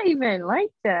 You're not even like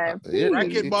that.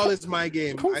 Racquetball is my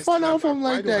game. Come find out if I'm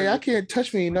like that. I can't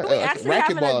touch me.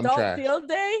 Racquetball, I'm trash. Field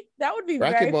day? That would be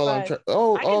racquetball, very fun.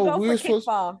 Oh, we were supposed.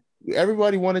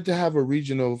 Everybody wanted to have a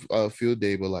regional field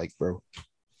day, but like, bro.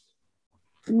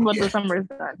 But the summer's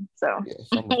done, so.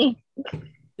 Do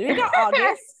we got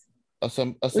August?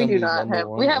 We do not have.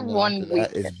 We have 1 week.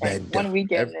 Is bed. 1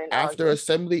 weekend. After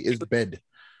assembly is bed.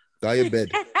 Got your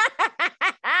bed.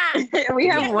 We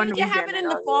have 1 weekend. You have it in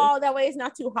the fall. That way it's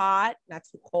not too hot, not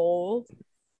too cold.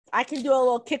 I can do a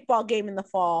little kickball game in the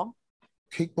fall.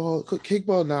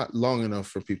 Kickball, not long enough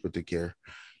for people to care.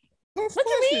 What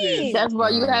do you mean? That's why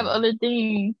you have other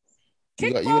things.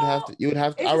 You would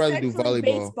have to. I'd rather do volleyball.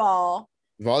 Baseball.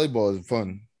 Volleyball is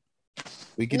fun.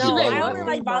 We can do volleyball. I only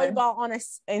like volleyball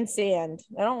in sand.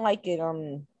 I don't like it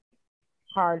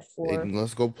hard floor.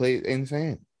 Let's go play in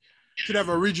sand. Should have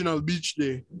a regional beach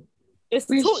day. It's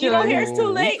too, you don't hear it's too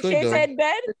late. Shay said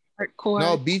bed.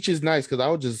 No, beach is nice because I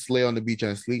would just lay on the beach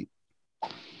and sleep.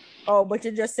 Oh, but you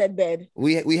just said bed.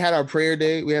 We had our prayer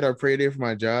day. We had our prayer day for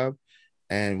my job,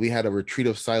 and we had a retreat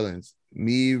of silence.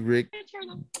 Me, Rick,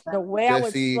 the way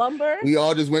Jesse, I would slumber. We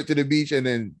all just went to the beach, and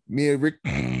then me and Rick.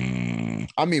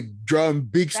 I mean, drawing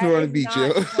big snore on the beach,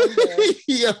 yo.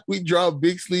 Yeah, we draw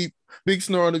big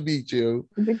snore on the beach, yo.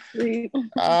 Big sleep.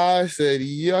 I said,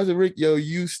 Rick, yo,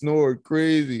 you snored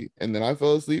crazy. And then I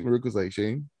fell asleep, and Rick was like,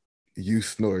 Shane, you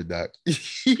snored, Doc.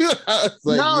 Nathan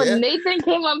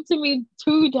came up to me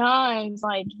 2 times,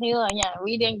 like, hey,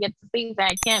 we didn't get to sleep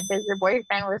that camp because your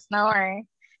boyfriend was snoring.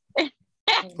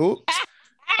 Who?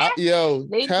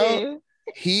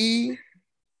 He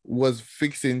was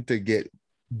fixing to get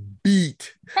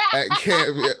beat at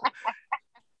camp.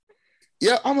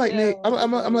 Yeah, I'm like, Nate,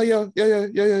 I'm like,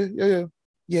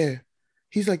 yeah.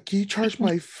 He's like, can you charge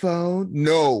my phone?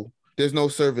 No, there's no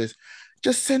service.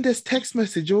 Just send us text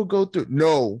message. You'll go through.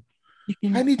 No,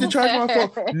 I need to charge my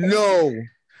phone. No,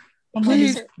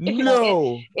 please,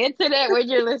 no. Internet, when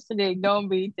you're listening, don't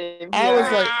beat them. I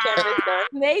was like,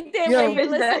 Nathan, when you're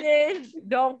listening,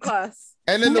 don't cuss.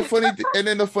 And then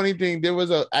the funny thing, there was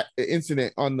a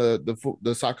incident on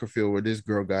the soccer field where this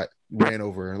girl got ran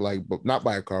over, like, but not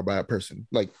by a car, by a person,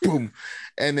 like boom.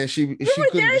 And then she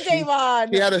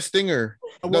had a stinger.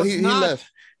 No, he left.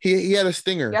 He had a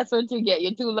stinger. That's what you get.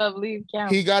 Your 2 love leave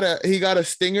count. He got a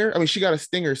stinger. I mean, she got a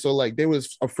stinger. So like they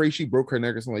was afraid she broke her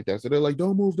neck or something like that. So they're like,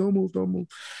 don't move.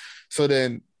 So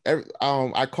then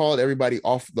I called everybody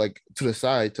off like to the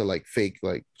side to like fake,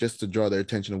 like just to draw their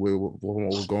attention away what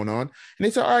was going on. And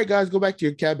they said, all right, guys, go back to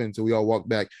your cabin. So we all walked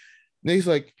back. And he's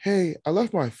like, hey, I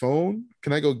left my phone.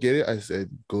 Can I go get it? I said,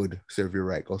 good. Serve you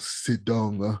right. Go sit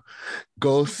down.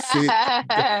 Go sit.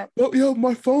 Oh, yo,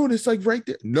 my phone is like right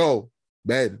there. No,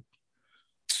 bed.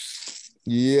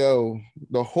 Yo,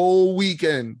 the whole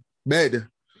weekend, bed.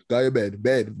 Got your bed.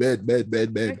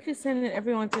 I'm just sending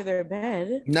everyone to their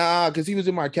bed. Nah, because he was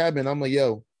in my cabin. I'm like,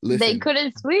 yo, listen. They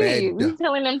couldn't sleep. We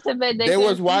telling them to bed. They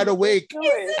was wide awake.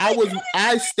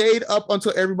 I stayed up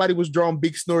until everybody was drawing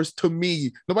big snores to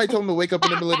me. Nobody told them to wake up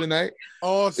in the middle of the night.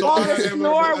 Oh, so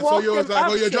you was like,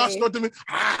 oh, you're just snoring to me.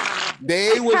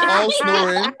 They was all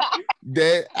snoring.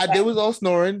 They was all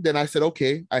snoring. Then I said,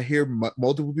 okay, I hear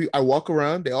multiple people. I walk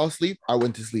around. They all sleep. I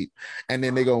went to sleep. And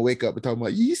then they gonna wake up and talk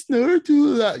about, you snore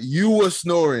too loud. You were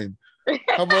snoring.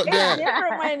 How about It's that?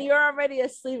 different when you're already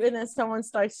asleep and then someone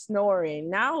starts snoring.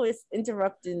 Now it's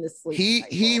interrupting the sleep. He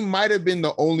cycle. might have been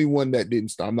the only one that didn't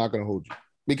stop. I'm not gonna hold you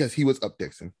because he was up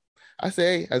texting. I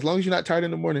say, hey, as long as you're not tired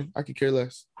in the morning, I could care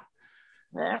less.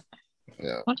 Yeah.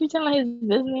 Yeah, Won't you tell his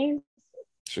business?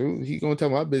 true. He gonna tell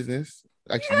my business.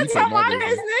 Actually, You you tell tell my my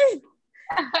business.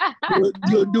 business.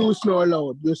 You do snore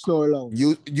loud. You snore loud.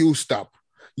 You stop.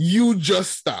 You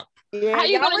just stop. Yeah, How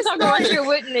you y'all gonna was talk about snoring. your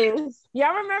witness?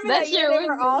 Y'all remember That's that year your they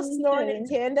were all witness. snoring in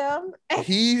tandem?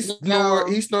 He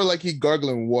snore like he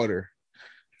gargling water.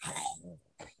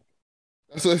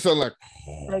 That's what it sounds like.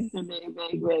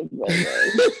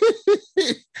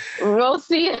 We'll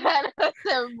see it at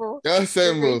Assemble.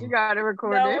 Assemble. You gotta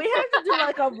record No, it. we have to do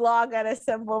like a vlog at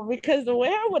Assemble because the way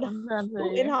I would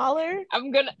hoot and holler,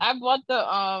 I bought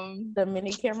the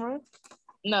mini camera.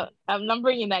 no, I'm not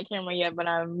bringing that camera yet, but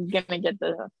I'm gonna get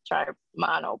the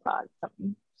monopod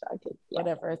something so I could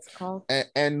Whatever it's called.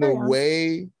 And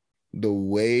the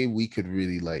way we could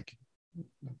really like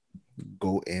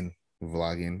go in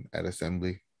vlogging at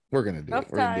Assembly, we're gonna do it.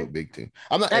 We're gonna do it big too.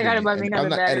 I'm not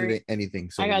editing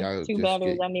anything, so I got y'all 2 just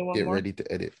batteries. I need one get more. ready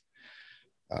to edit.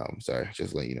 Sorry,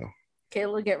 just let you know.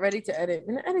 Kayla, get ready to edit.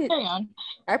 Hang on.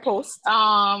 I post.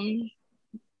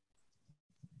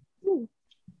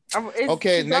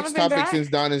 Okay, next topic since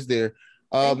Don is there.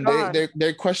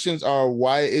 Their questions are,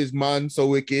 why is Man so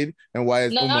wicked and why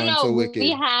is Uman so wicked?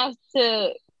 We have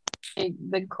to.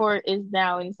 The court is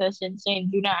now in session. Shane,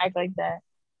 do not act like that.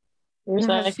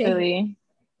 Respectfully.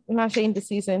 I'm not Shane the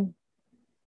season.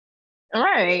 All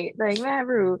right, like mad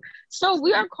rude. So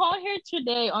we are calling here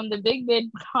today on the Big Bid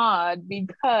Pod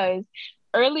because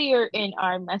earlier in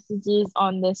our messages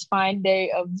on this fine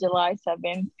day of July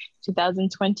 7th,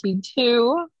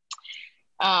 2022,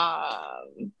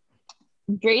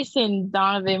 Grace and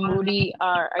Donovan Moody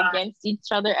are against each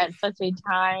other at such a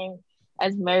time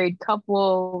as married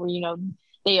couple. You know,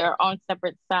 they are on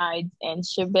separate sides, and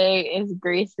Shaay is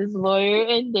Grace's lawyer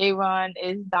and Davon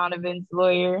is Donovan's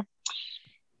lawyer.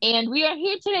 And we are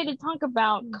here today to talk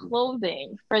about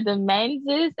clothing for the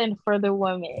men's and for the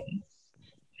women's.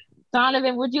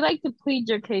 Donovan, would you like to plead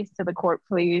your case to the court,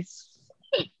 please?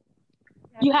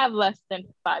 You have less than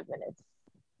 5 minutes.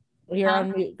 You're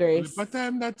on mute, Grace. But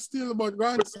that's still about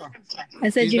grandson. I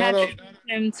said you have to give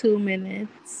him 2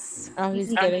 minutes. Oh,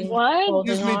 he's getting what?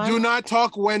 Excuse me, do not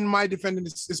talk when my defendant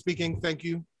is speaking. Thank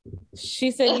you.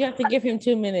 She said you have to give him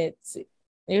 2 minutes.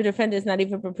 Your defendant is not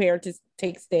even prepared to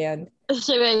take stand.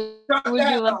 Shaay, would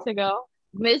you like to go?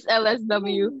 Miss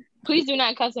LSW, please do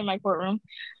not cuss in my courtroom.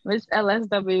 Miss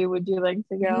LSW, would you like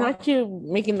to go? Not you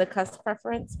making the cuss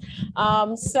preference.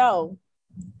 So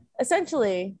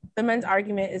essentially, the men's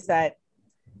argument is that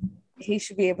he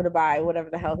should be able to buy whatever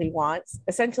the hell he wants.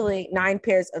 Essentially, 9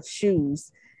 pairs of shoes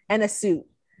and a suit.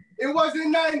 It wasn't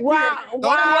 9. Wow! Don't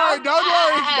worry.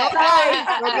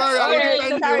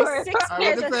 I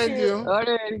will defend you.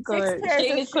 Order in court.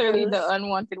 Shane is clearly the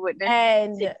unwanted witness.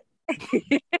 And 6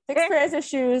 pairs of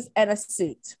shoes and a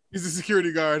suit. He's a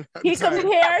security guard. He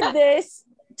compared this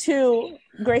to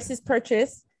Grace's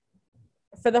purchase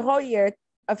for the whole year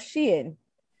of Shein.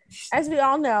 As we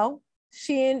all know,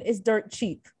 Shein is dirt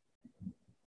cheap.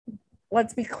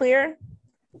 Let's be clear,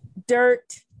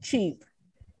 dirt cheap.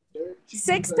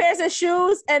 6 pairs of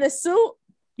shoes and a suit.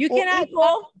 You cannot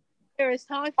equal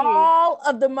talking. all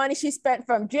of the money she spent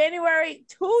from January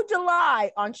to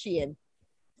July on Shein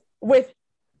with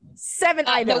 7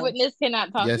 items. The witness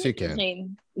cannot talk. Yes, you can.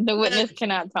 Shane. The witness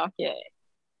cannot talk yet.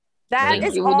 That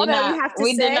is all that we have to say.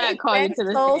 We did not call you to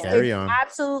the Carry on.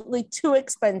 Absolutely too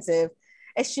expensive.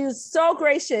 And she was so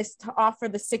gracious to offer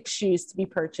the 6 shoes to be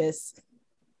purchased.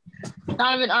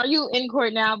 Donovan, are you in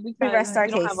court now? Because rest our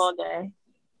we don't case. have all day.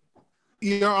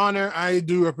 Your Honor, I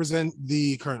do represent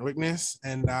the current witness,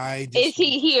 and I just... Is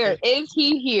he here? Is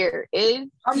he here?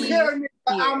 I'm here.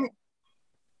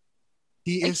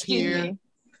 He is Excuse here. me.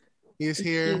 He is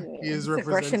here. He is Aggression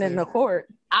represented. in the court.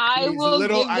 I He's will a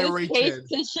little give this irate. case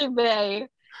to Shaay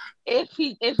if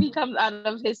he comes out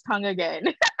of his tongue again.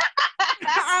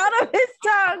 Out of his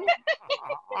tongue.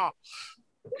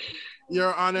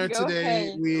 Your Honor, Go today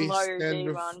ahead, we Lawyer stand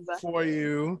Davon before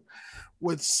you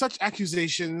with such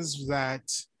accusations that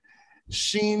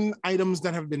Shein items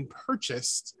that have been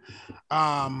purchased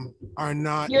are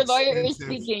not Your lawyer is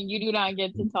expensive. speaking. You do not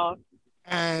get to talk.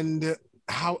 And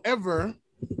however,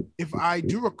 if I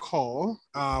do recall,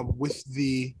 with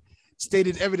the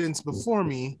stated evidence before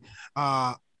me,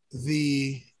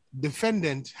 the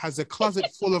defendant has a closet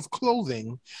full of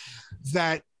clothing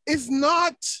that is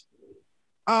not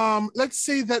Let's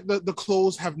say that the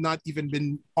clothes have not even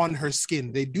been on her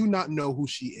skin. They do not know who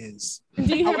she is.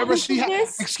 Do you However, have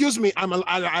excuse me,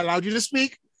 I allowed you to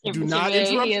speak. Do not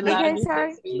interrupt me. Okay,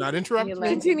 sorry. Do not interrupt me.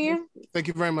 Continue. Thank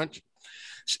you very much.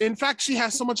 In fact, she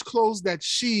has so much clothes that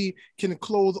she can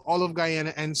clothe all of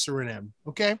Guyana and Suriname.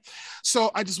 Okay.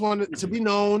 So I just want it to be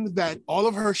known that all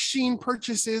of her Sheen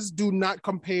purchases do not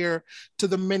compare to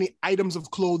the many items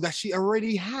of clothes that she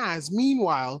already has.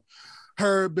 Meanwhile,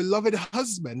 her beloved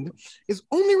husband is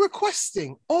only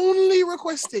requesting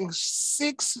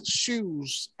 6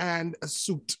 shoes and a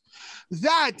suit.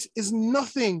 That is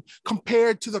nothing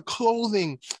compared to the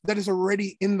clothing that is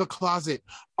already in the closet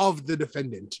of the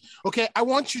defendant. Okay, I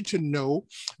want you to know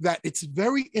that it's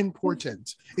very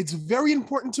important. It's very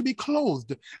important to be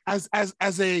clothed as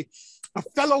a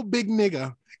fellow big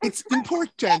nigga. It's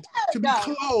important to be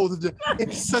clothed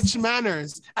in such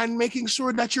manners and making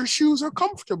sure that your shoes are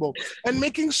comfortable and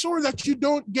making sure that you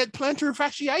don't get plantar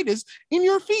fasciitis in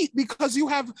your feet because you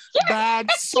have bad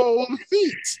sole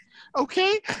feet.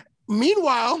 Okay?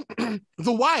 Meanwhile,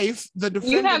 the wife, the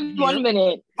defendant. You have 1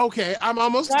 minute. Okay, I'm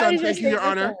almost done. Thank you, Your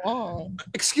Honor.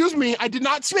 Excuse me, I did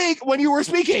not speak when you were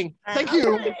speaking. Thank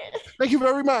you. Thank you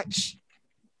very much.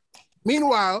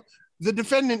 Meanwhile, the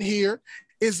defendant here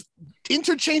is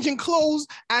interchanging clothes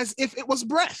as if it was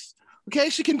breath. Okay,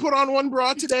 she can put on one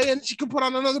bra today and she can put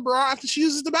on another bra after she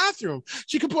uses the bathroom.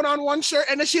 She can put on one shirt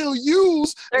and then she'll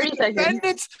use the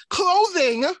defendant's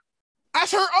clothing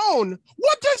as her own.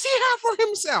 What does he have for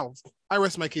himself? I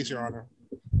rest my case, Your Honor.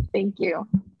 Thank you.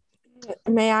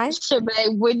 May I? Shaay,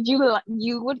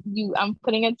 I'm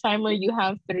putting a timer. You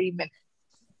have 3 minutes.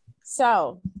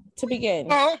 So, to begin.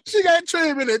 Oh, she got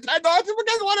 3 minutes. I thought she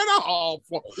got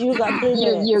 1.5. You got 3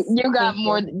 minutes. You got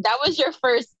more. That was your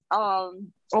first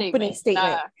opening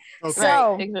statement. Okay.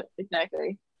 So, right,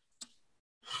 exactly.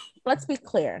 Let's be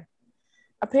clear.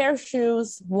 A pair of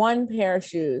shoes, one pair of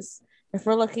shoes. If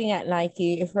we're looking at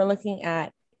Nike, if we're looking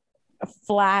at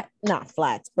not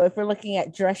flats, but if we're looking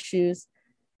at dress shoes,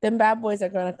 then bad boys are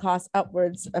going to cost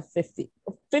upwards of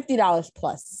 $50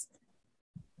 plus.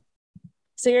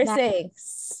 So you're saying,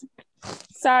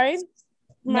 sorry,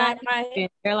 they're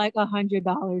like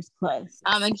 $100 plus.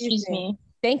 Excuse me.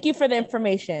 Thank you for the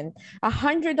information.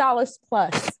 $100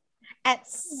 plus at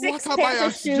 6 pairs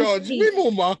of shoes. I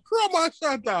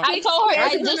just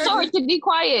told her to be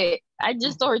quiet.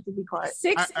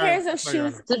 6 pairs of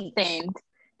shoes each.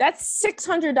 That's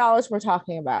 $600 we're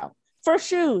talking about for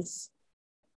shoes.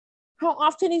 How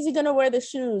often is he going to wear the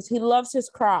shoes? He loves his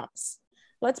Crocs.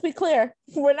 Let's be clear.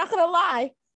 We're not going to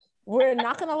lie.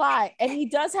 And he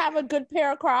does have a good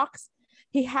pair of Crocs.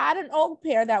 He had an old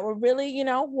pair that were really,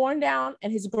 worn down,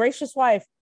 and his gracious wife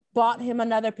bought him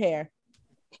another pair.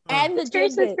 And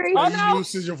the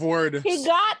usage of word. He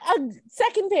got a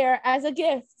second pair as a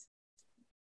gift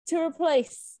to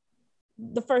replace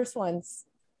the first ones,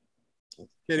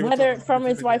 whether from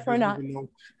his wife or not. Don't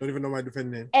even know my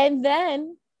defendant. And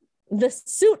then the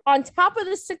suit on top of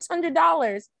the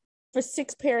 $600 for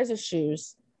 6 pairs of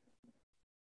shoes.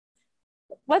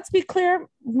 Let's be clear,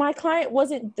 my client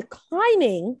wasn't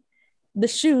declining the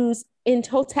shoes in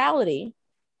totality,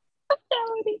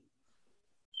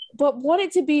 but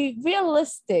wanted to be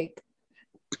realistic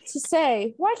to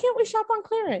say, why can't we shop on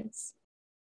clearance?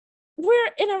 We're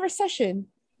in a recession.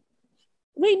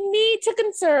 We need to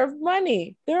conserve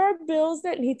money. There are bills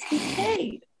that need to be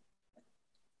paid.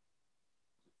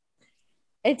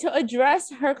 And to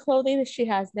address her clothing that she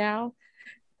has now,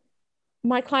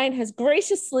 my client has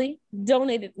graciously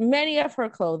donated many of her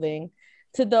clothing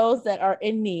to those that are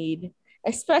in need,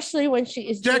 especially when she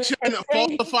is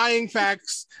falsifying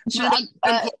facts. She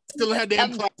still had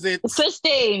damn closet.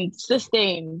 Sustained.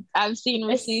 I've seen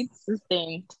receipts.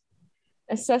 Sustained.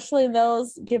 Especially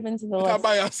those given to the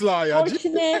less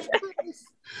fortunate.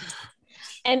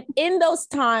 And in those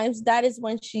times, that is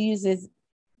when she uses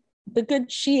the good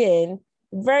Shein,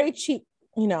 very cheap,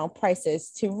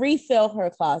 prices to refill her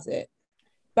closet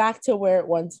back to where it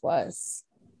once was.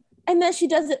 And then she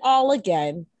does it all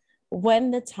again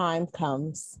when the time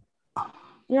comes.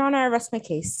 Your Honor, I rest my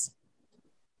case.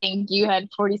 Thank you. You had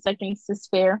 40 seconds to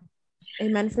spare.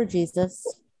 Amen for Jesus.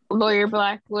 Lawyer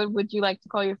Blackwood, would you like to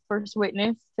call your first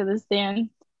witness to the stand?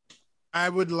 I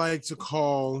would like to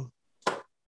call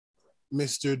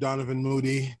Mr. Donovan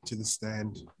Moody to the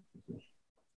stand.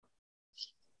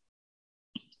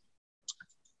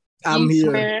 I'm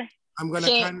here. I'm going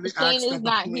to kindly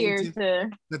ask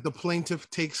that the plaintiff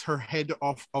takes her head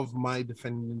off of my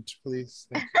defendant, please.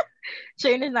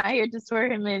 Shane is not here to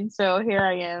swear him in, so here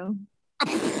I am.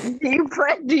 Do you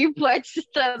pledge to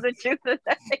tell the truth?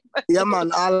 Yeah,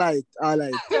 man. All right.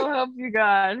 So help you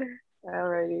God.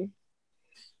 Alrighty.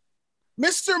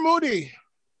 Mr. Moody.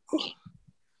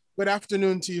 Good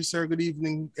afternoon to you, sir. Good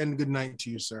evening and good night to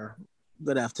you, sir.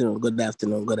 Good afternoon, good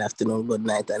afternoon, good afternoon, good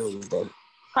night, and evening.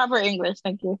 Proper English,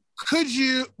 thank you. Could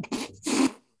you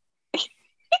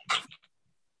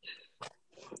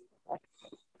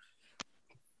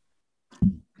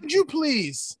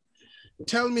please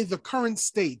tell me the current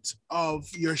state of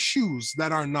your shoes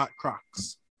that are not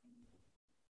Crocs?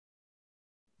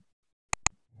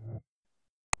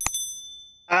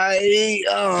 Let's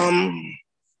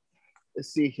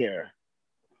see here.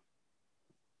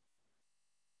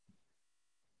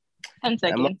 10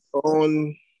 seconds.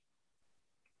 Own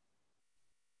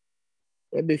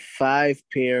maybe 5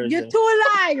 pairs. You're too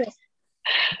liars.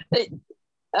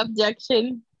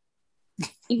 Objection.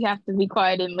 You have to be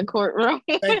quiet in the courtroom.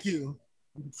 Thank you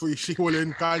for your shikol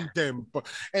in contempt. But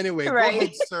anyway, Right. Go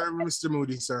ahead, sir, Mr.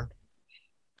 Moody, sir.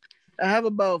 I have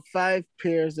about 5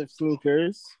 pairs of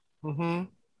sneakers. Mm-hmm.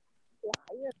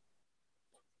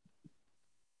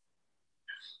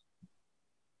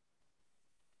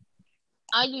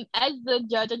 As the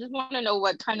judge, I just want to know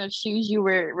what kind of shoes you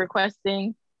were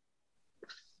requesting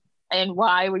and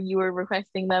why you were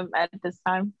requesting them at this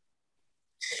time.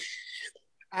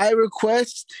 I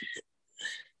request.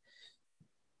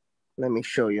 Let me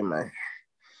show you my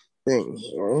thing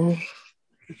here.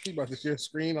 You about to share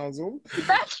screen on Zoom?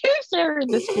 That's you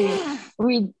sharing the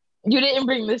screen. You didn't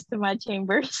bring this to my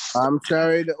chambers. I'm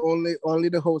sorry, only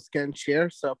the host can share.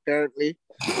 So apparently,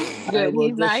 Good,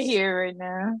 he's not here right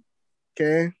now.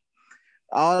 Okay.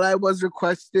 All I was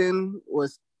requesting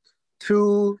was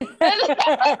 2.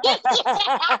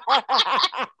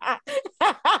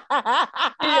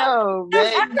 Yo,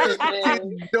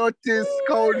 man. Dirty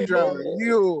scoundrel,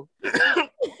 you.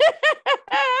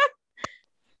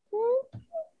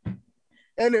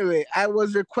 Anyway, I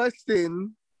was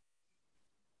requesting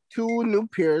 2 new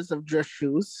pairs of dress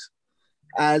shoes.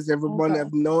 As everyone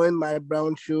have known, my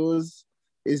brown shoes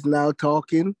is now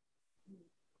talking.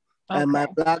 And my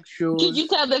black shoes. Could you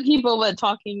tell the people what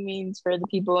talking means for the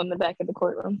people in the back of the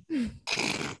courtroom?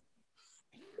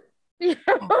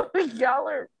 Y'all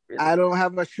are. I don't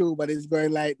have a shoe, but it's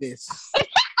going like this.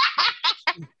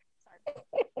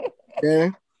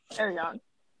 Okay. Carry on.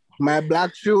 My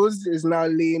black shoes is now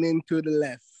leaning to the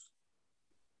left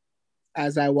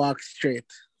as I walk straight.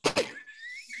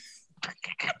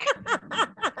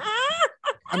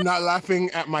 I'm not laughing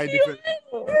at my defense.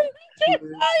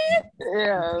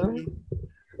 Yeah.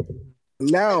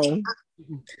 Now,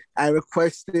 I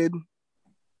requested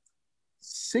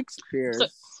 6 pairs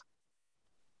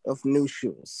of new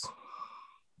shoes.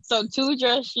 So 2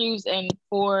 dress shoes and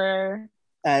 4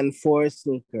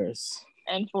 sneakers.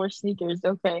 And 4 sneakers.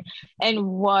 Okay. And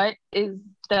what is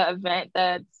the event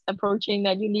that's approaching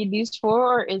that you need these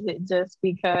for, or is it just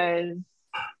because,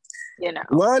 you know?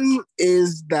 One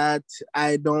is that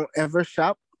I don't ever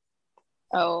shop.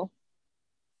 Oh.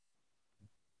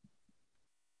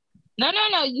 No.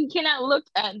 You cannot look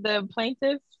at the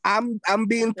plaintiff. I'm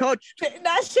being touched.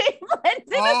 Not Shane.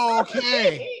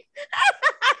 Okay.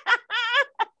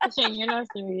 Shane, you're not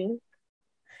serious.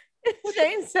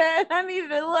 Shane said, I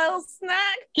need a little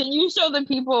snack. Can you show the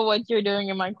people what you're doing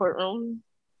in my courtroom?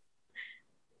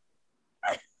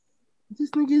 This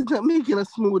nigga is not making a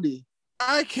smoothie.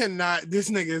 I cannot.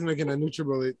 This nigga is making a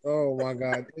NutriBullet. Oh my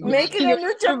God. Making a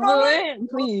NutriBullet?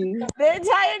 Please. The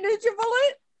entire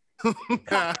NutriBullet?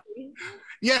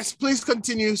 Yes, please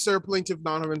continue, sir. Plaintiff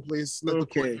Donovan, please. Let the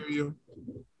court hear you.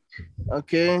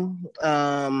 Okay.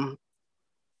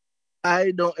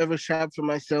 I don't ever shop for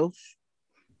myself.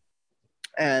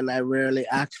 And I rarely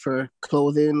ask for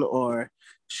clothing or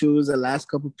shoes. The last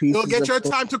couple pieces. You'll get your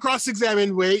time to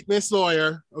cross-examine. Wait, Miss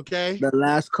Lawyer. Okay. The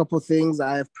last couple things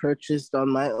I've purchased on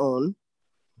my own.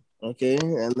 Okay.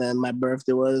 And then my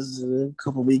birthday was a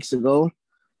couple weeks ago.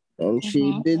 And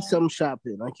she did some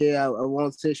shopping. Okay. I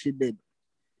won't say she did.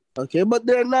 Okay. But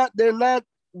they're not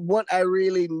what I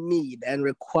really need and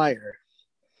require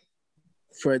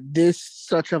for this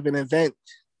such of an event.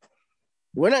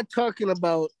 We're not talking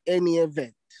about any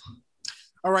event.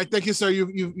 All right, thank you, sir.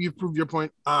 You've proved your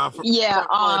point. As a judge,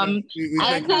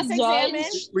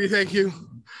 we thank you.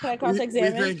 Can I cross-examine?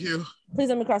 We thank you. Please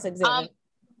let me cross-examine.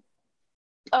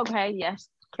 Okay, yes.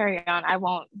 Carry on. I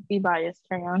won't be biased.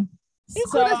 Carry on. You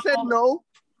could have said no.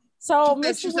 So, She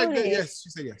Mr. said Moody. yes. She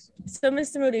said yes. So,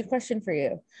 Mr. Moody, question for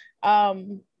you. How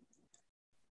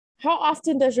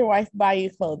often does your wife buy you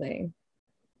clothing?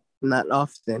 Not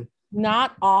often.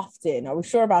 Not often. Are we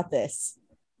sure about this?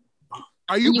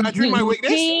 Are you badgering my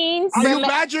witness? Are you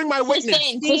badgering my witness?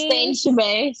 Sustained,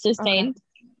 Shaay. Sustained. Okay.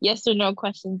 Yes or no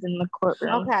questions in the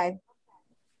courtroom. Okay.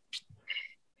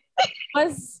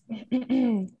 was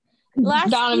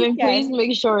last Donovan, please weekend.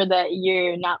 make sure that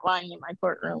you're not lying in my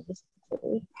courtroom.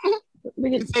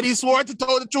 He said he swore to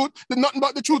tell the truth, nothing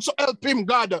but the truth, so help him,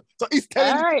 God. So he's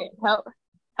telling All right,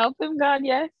 help him, God.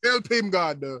 Yes. help him,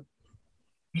 God.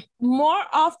 More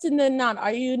often than not,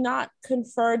 are you not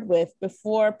conferred with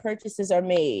before purchases are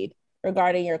made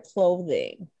regarding your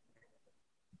clothing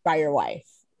by your wife?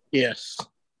 Yes.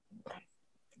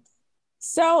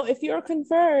 So if you're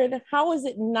conferred, how is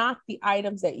it not the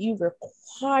items that you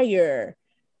require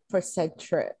for said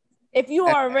trip? If you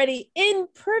are already in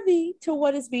privy to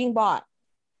what is being bought.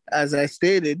 As I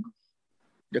stated,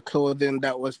 the clothing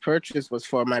that was purchased was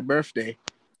for my birthday,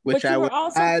 which But you I were would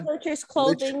also add, purchased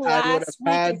clothing which I would last have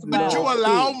week had as But you well.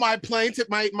 allow my plaintiff,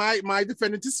 my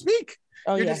defendant to speak.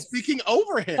 Oh, You're yes. just speaking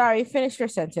over him. Sorry, finish your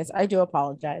sentence. I do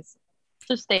apologize.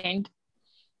 Sustained.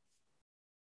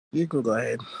 You can go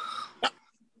ahead.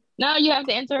 Now you have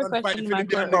to answer a Don't fight question in for my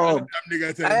the damn courtroom.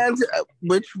 nigga. I answer,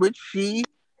 which she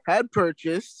had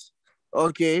purchased,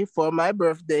 okay, for my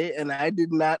birthday, and I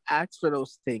did not ask for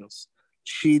those things.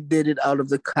 She did it out of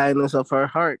the kindness of her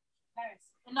heart.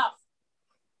 Enough.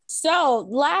 So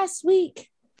last week,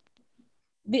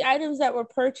 the items that were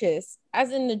purchased,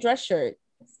 as in the dress shirt,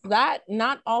 that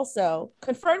not also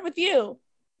conferred with you,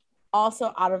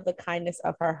 also out of the kindness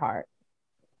of her heart.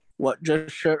 What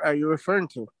dress shirt are you referring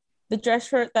to? The dress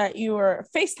shirt that you were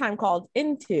FaceTime called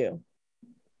into.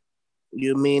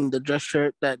 You mean the dress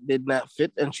shirt that did not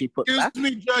fit and she put Excuse back?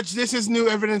 me, Judge. This is new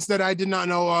evidence that I did not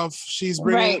know of. She's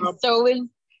bringing Right. up.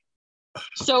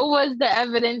 So was the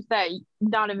evidence that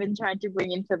Donovan tried to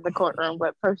bring into the courtroom,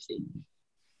 but proceed.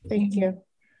 Thank you.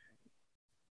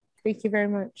 Thank you very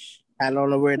much. I don't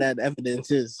know where that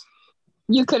evidence is.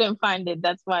 You couldn't find it.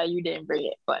 That's why you didn't bring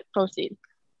it, but proceed.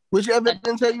 Which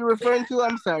evidence are you referring to?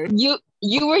 I'm sorry.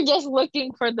 You were just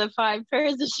looking for the 5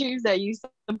 pairs of shoes that you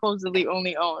supposedly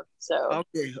only own. So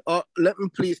Okay. Let me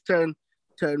please turn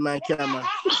my camera.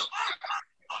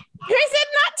 He said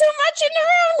not too much in the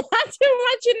room. Not too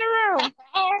much in the room.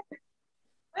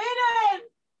 Aiden,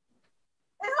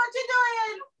 it's what you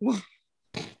doing?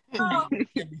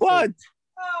 What?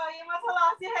 Oh, you must have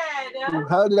lost your head.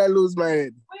 How did I lose my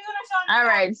head? What are you gonna show me? all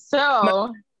right.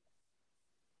 So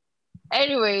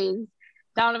anyways,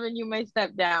 Donovan, you may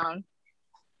step down.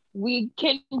 We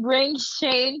can bring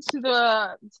Shane to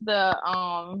the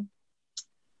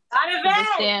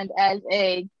stand as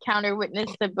a counter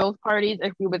witness to both parties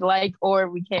if you would like, or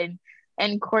we can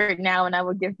end court now and I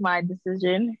will give my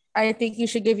decision. I think you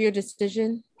should give your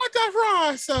decision. What the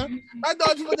Ross? I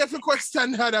thought you would have to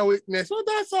question her witness. What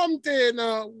that's something?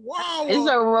 Wow.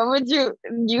 So what would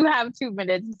you have 2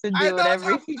 minutes to do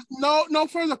whatever. No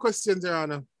further questions, Your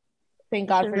Honor. Thank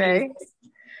God for Okay. you.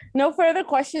 No further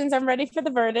questions. I'm ready for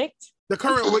the verdict. The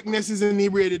current witness is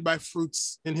inebriated by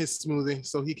fruits in his smoothie,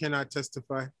 so he cannot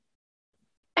testify.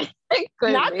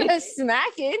 Not the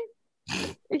smacking.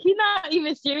 He's not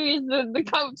even serious. The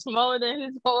cup's smaller than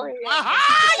his whole head.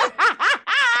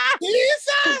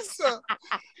 Jesus!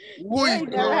 I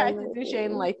never had to do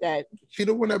Shane like that. She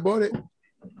the one that bought it.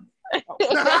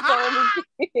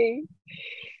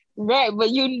 Right, but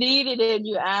you needed it.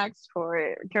 You asked for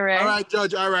it, correct? All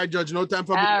right, Judge. No time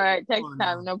for All right, take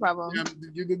time, no problem. You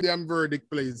do the damn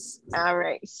verdict, please. All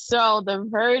right, so the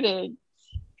verdict,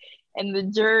 and the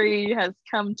jury has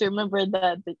come to remember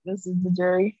that this is the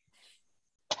jury.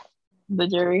 The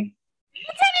jury.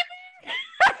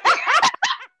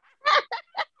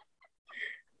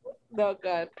 No,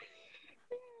 God.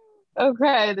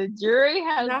 Okay, the jury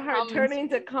has Not her turning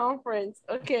to conference.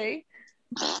 Okay.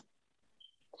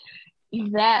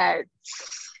 that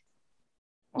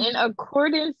in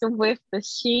accordance with the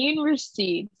Sheen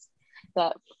receipts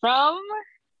that from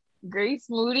Grace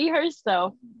Moody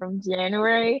herself from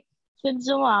January to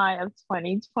July of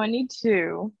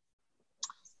 2022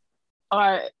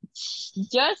 are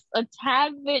just a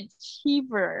tad bit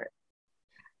cheaper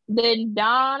than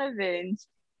Donovan's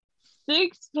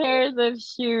 6 pairs of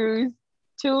shoes,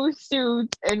 2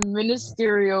 suits, and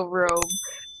ministerial robe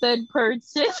said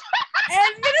purchase.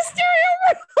 And ministerial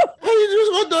robe. How you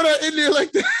just gonna throw that in there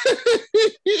like that?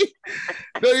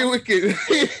 No, you're wicked.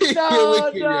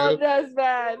 No, that's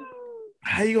bad.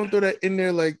 How you gonna throw that in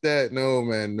there like that? No,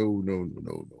 man. No.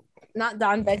 Not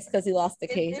Don Vex because he lost the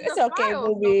case. It's the okay, files.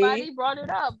 Booby. Nobody brought it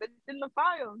up. It's in the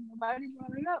file. Nobody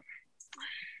brought it up.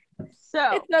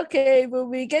 So It's okay,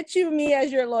 Booby. Get me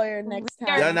as your lawyer next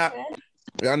time.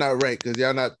 Y'all not right because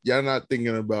y'all not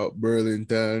thinking about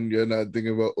Burlington. You're not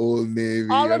thinking about Old Navy.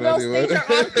 All of those things are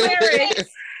on clearance.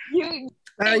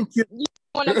 Thank you.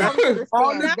 want to come to the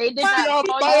stand. They did not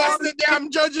Bias the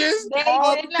damn judges. They did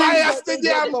not Bias the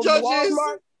damn judges.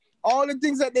 all the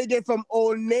things that they get from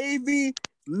Old Navy,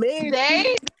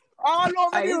 Macy's, all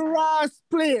over the Ross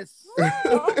place.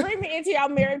 Don't bring me into y'all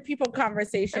married people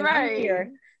conversation. Right. I'm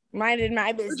here, minding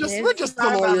my business. We're just the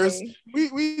lawyers.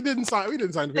 We didn't sign the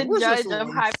paper. The We're just judge of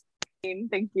ones. high.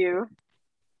 Thank you.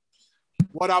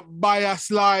 What a bias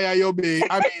liar you be.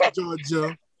 I mean,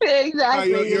 Georgia.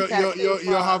 Exactly.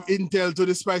 You have intel to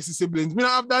the spicy siblings. We don't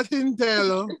have that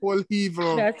intel. Whole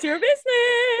evil. That's your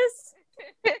business.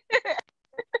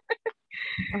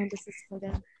 Oh, this is so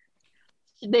down.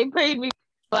 They paid me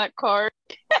black card.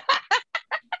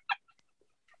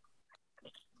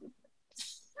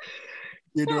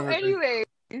 You're So doing it. anyway,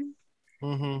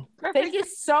 Thank you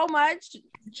so much,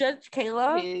 Judge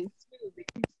Kayla,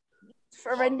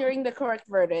 for rendering the correct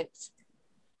verdict.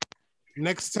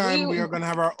 Next time we are gonna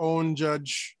have our own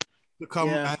judge to come.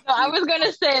 Yeah. And No, I was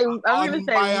gonna say,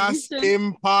 unbiased,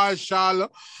 impartial,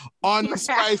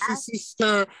 unspicy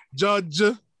sister judge.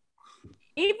 Even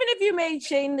if you made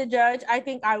Shane the judge, I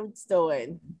think I would still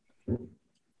win.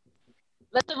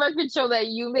 let the record show that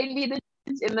you made me the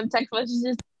judge in the text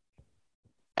messages.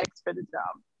 Text for the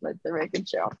job. Let the record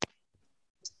show.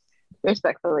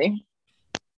 Respectfully.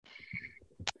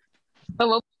 But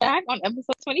we'll be back on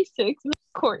episode 26 with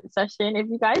the court session. If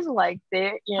you guys liked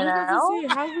it, you I was about to know, say,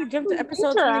 how did we jump to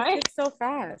episode Try. 26 so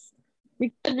fast?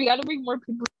 because we gotta bring more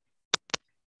people.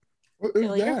 What is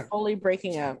Kayla, you're that? fully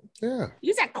breaking up. Yeah.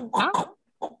 You said Not at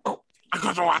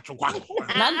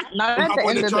the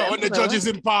end of the When the episode. judge is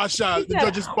impartial, the Yeah.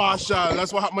 judge is partial.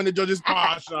 That's what happened when the judge is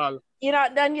partial. You're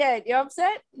not done yet. You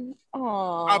upset?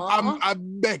 Aww. I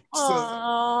beg.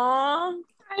 Aww.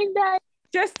 I'm dying.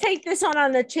 Just take this one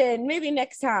on the chin. Maybe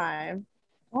next time.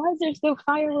 Why is there still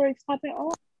fireworks popping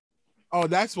off? Oh,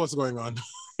 that's what's going on.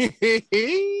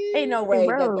 Ain't no way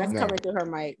Bro. that's No. coming through her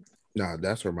mic. Nah,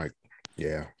 that's her mic.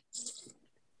 Yeah.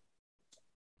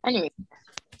 Anyway,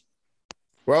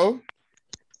 Well,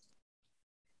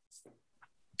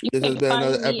 you this has can been find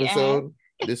another me episode.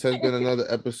 This has been another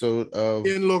episode of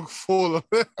Didn't look full. of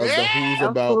the Who's Of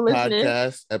About foolishness.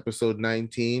 podcast, episode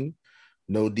 19.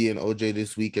 No D and OJ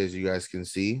this week, as you guys can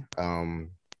see.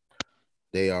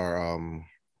 They are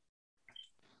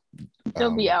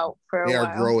they'll be out for a they while.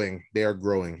 are growing. They are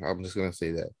growing. I'm just gonna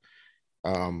say that.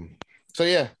 So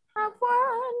yeah. Have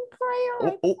one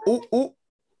crayon. Oh.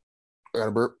 I got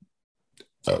a burp.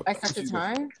 I set the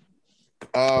time.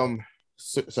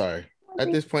 Sorry.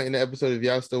 At this point in the episode, if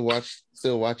y'all still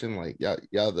watching, like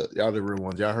y'all the real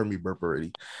ones. Y'all heard me burp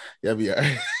already. Y'all be all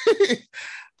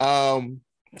right.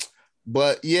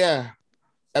 But yeah,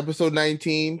 episode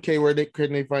 19. Kay, where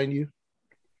can they find you?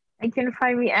 You can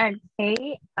find me at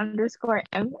K_MX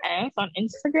on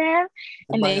Instagram,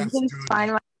 and then you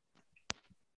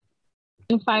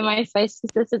can find my spicy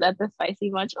sisters at the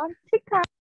Spicy Munch on TikTok.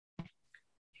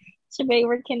 Shabay,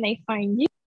 where can they find you?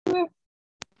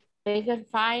 They can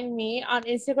find me on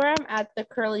Instagram at the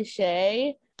Curly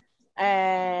Shaay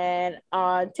and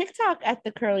on TikTok at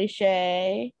the Curly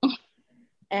Shaay.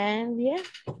 And yeah,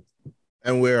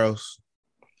 And where else?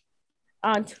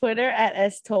 on Twitter at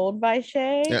As Told by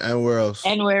Shaay. And where else?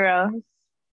 And where else?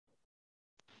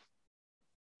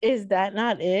 Is that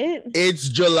not it? It's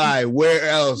July. Where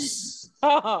else?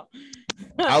 Oh.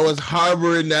 I was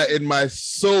harboring that in my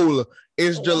soul.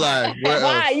 It's July. Where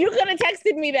Why? else? You could have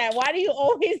texted me that. Why do you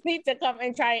always need to come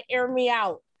and try and air me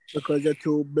out? Because you're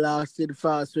too blasted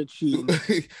fast with cheating.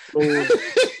 Oh,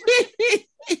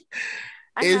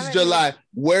 It's July.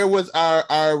 Where was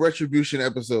our retribution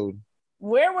episode?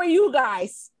 Where were you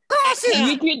guys?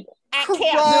 You could At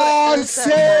Cross camp.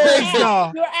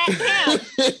 Caesar. You were at camp.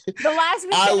 The last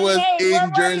week I of was May, where in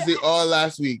were Jersey you? all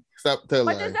last week. Stop telling.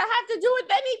 What does that have to do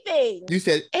with anything? You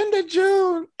said end of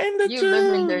June. End of you June.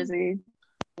 live in Jersey,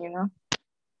 you know.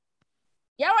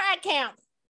 Y'all were at camp.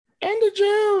 End of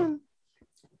June.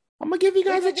 I'm gonna give you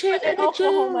guys a chance. in End of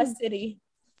Oklahoma June. City.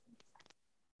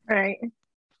 Right.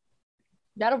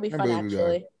 That'll be fun, baby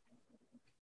actually.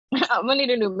 I'm gonna need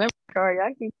a new memory card.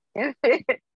 I keep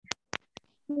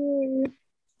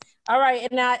All right,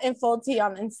 and now Info T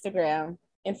on Instagram.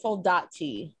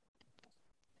 Info.T.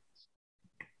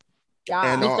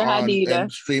 Yeah. And Mr. on Hadida.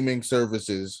 and streaming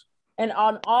services. And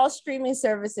on all streaming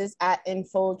services at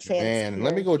Info Transparency. Man,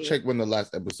 let me go check when the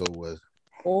last episode was.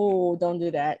 Oh, don't do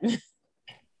that.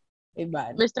 Hey,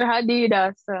 bad. Mr.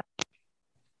 Hadida. So.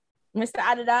 Mr.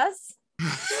 Adidas.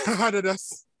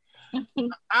 Adidas.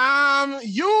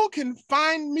 You can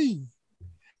find me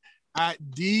at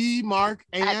D Mark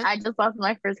and I just lost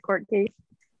my first court case.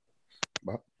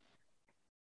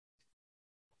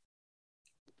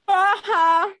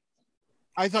 Uh-huh.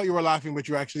 I thought you were laughing, but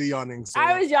you're actually yawning. So.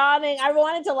 I was yawning. I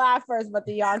wanted to laugh first, but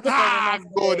the yawn took over.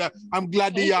 Good. I'm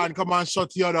glad the yawn. Come on,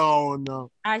 shut you down.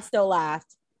 I still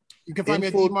laughed. You can find me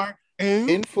at D-Mark.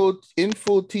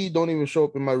 Info T don't even show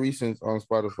up in my recents on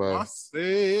Spotify.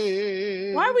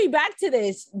 Why are we back to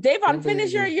this? Davon,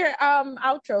 finish your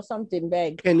outro. Something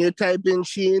big. Can you type in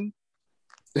Sheen?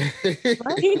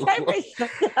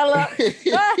 Hello.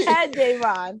 Go ahead,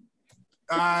 Davon.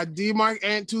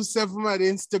 DMark827 at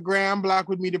Instagram, Black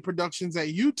with Media Productions at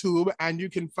YouTube, and you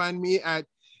can find me at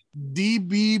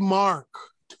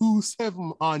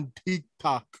DBMark27 on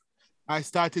TikTok. I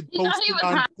started posting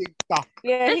on TikTok.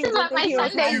 Yeah, this is what my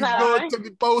Sundays You are. go to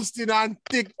be posting on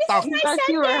TikTok.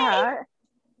 You were hot.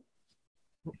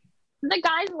 The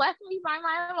guys left me by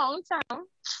my own town.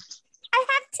 I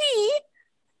have tea.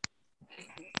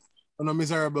 I'm a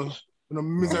miserable.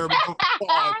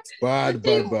 Bad.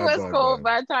 Was cold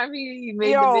by the time he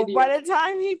made the video. By the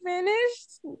time he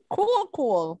finished,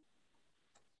 cool.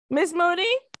 Miss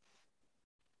Moody?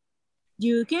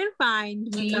 You can find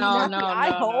me. No.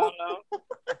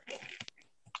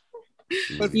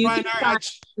 But You find can her find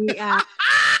me at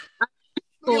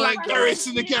you like Garris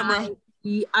in the camera.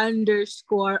 __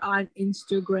 on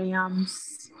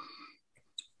Instagrams.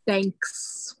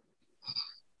 Thanks.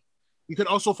 You can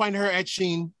also find her at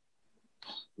Sheen.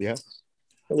 Yeah.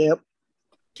 Yep.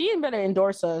 She better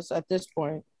endorse us at this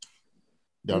point.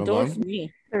 Endorse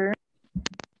me.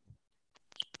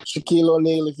 Shaquille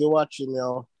O'Neal, if you're watching,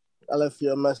 yo, I left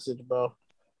you a message, bro.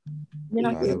 You're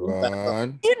not serious.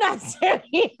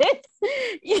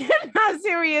 You're not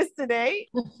serious today.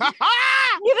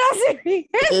 You're not serious.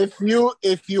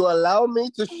 If you allow me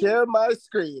to share my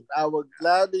screen, I will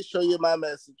gladly show you my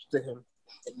message to him.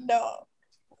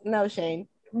 No, Shane.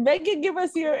 Megan, give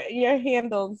us your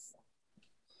handles.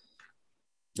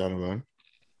 Donovan.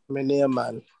 My name,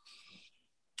 man.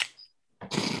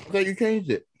 Okay, you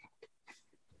changed it.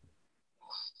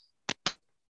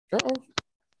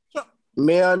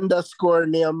 Me _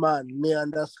 name man.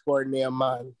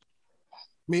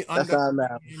 That's all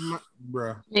now.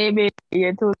 Bruh. Maybe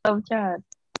you're too tough, chat.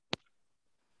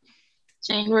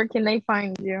 Shane, where can they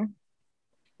find you?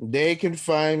 They can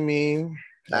find me.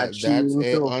 That's Sheen a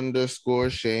too.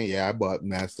 _ Shane. Yeah, I bought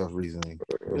mad stuff recently.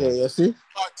 Yeah, you see?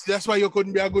 That's why you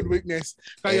couldn't be a good witness.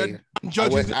 Hey,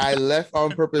 I left on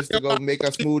purpose to go make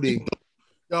a smoothie.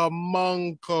 The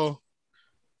monko.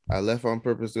 I left on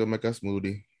purpose to go make a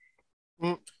smoothie.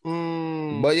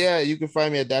 Mm-mm. But yeah, you can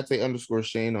find me at that's a _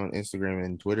 Shane on Instagram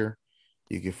and Twitter.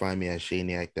 You can find me at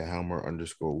Shaniac the Helmer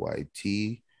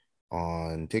 _YT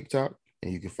on TikTok,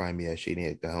 and you can find me at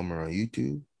Shaniac the Helmer on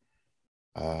YouTube.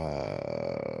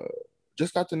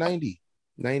 Just got to 90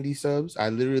 subs. I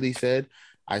literally said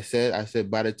by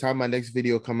the time my next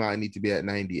video come out, I need to be at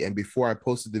 90. And before I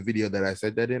posted the video that I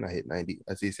said that in, I hit 90.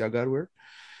 I see how God work.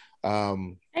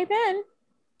 Amen.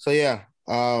 So yeah,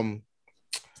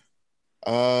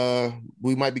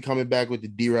 we might be coming back with the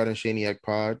D-Rod and Shaniac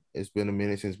pod. It's been a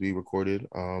minute since we recorded.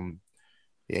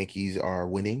 Yankees are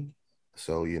winning,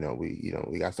 so we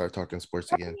gotta start talking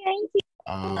sports again.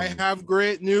 I have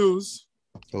great news.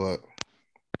 What?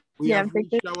 We have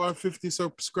reached our 50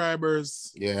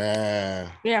 subscribers.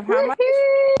 Yeah. Yeah, how much?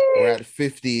 We're at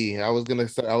 50. I was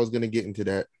gonna get into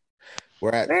that.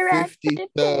 We're at 50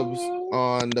 subs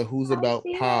on the Who's About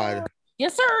pod.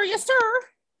 Yes, sir.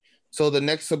 So the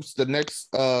next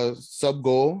sub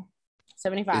goal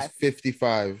 75 is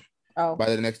 55. Oh.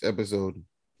 By the next episode.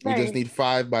 We just need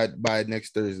 5 by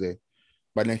next Thursday,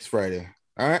 by next Friday.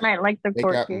 All right. Might like the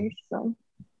court case, so.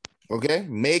 Okay,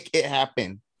 make it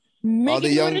happen. All the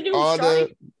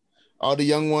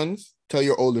young ones. Tell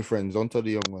your older friends. Don't tell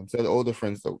the young ones. Tell the older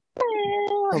friends though.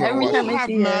 Every time I have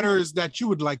matters that you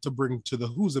would like to bring to the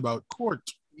Who's About court.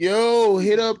 Yo,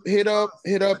 hit up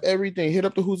everything. Hit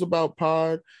up the Who's About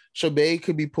pod. Shaay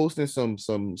could be posting some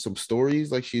stories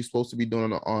like she's supposed to be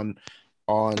doing on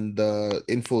the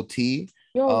Info T.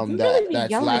 Yo,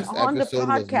 that's last on the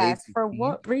podcast for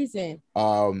what reason?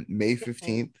 May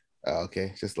 15th.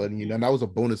 Okay, just letting you know. That was a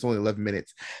bonus, only 11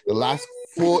 minutes. The last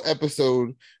full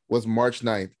episode was March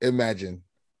 9th. Imagine.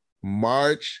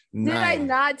 March 9th. Did I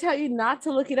not tell you not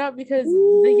to look it up because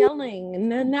the yelling?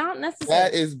 Not necessary.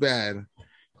 That is bad.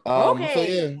 Okay. So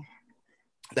yeah,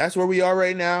 that's where we are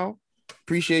right now.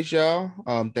 Appreciate y'all.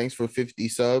 Thanks for 50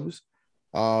 subs.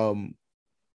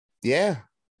 Yeah.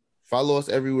 Follow us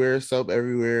everywhere, sub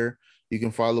everywhere. You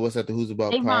can follow us at the Who's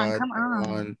About pod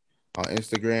on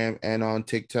Instagram and on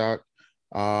TikTok.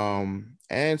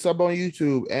 And sub on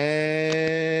YouTube.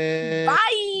 And bye.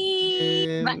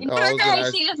 But Oh, I was gonna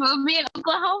ask, she will be in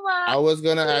Oklahoma. I was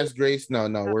gonna ask Grace. No,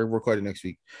 we're recording next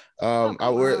week.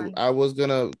 I was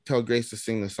gonna tell Grace to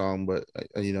sing the song, but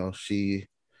you know she.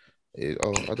 I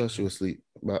thought she was asleep.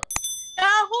 But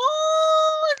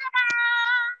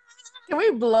Can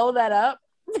we blow that up?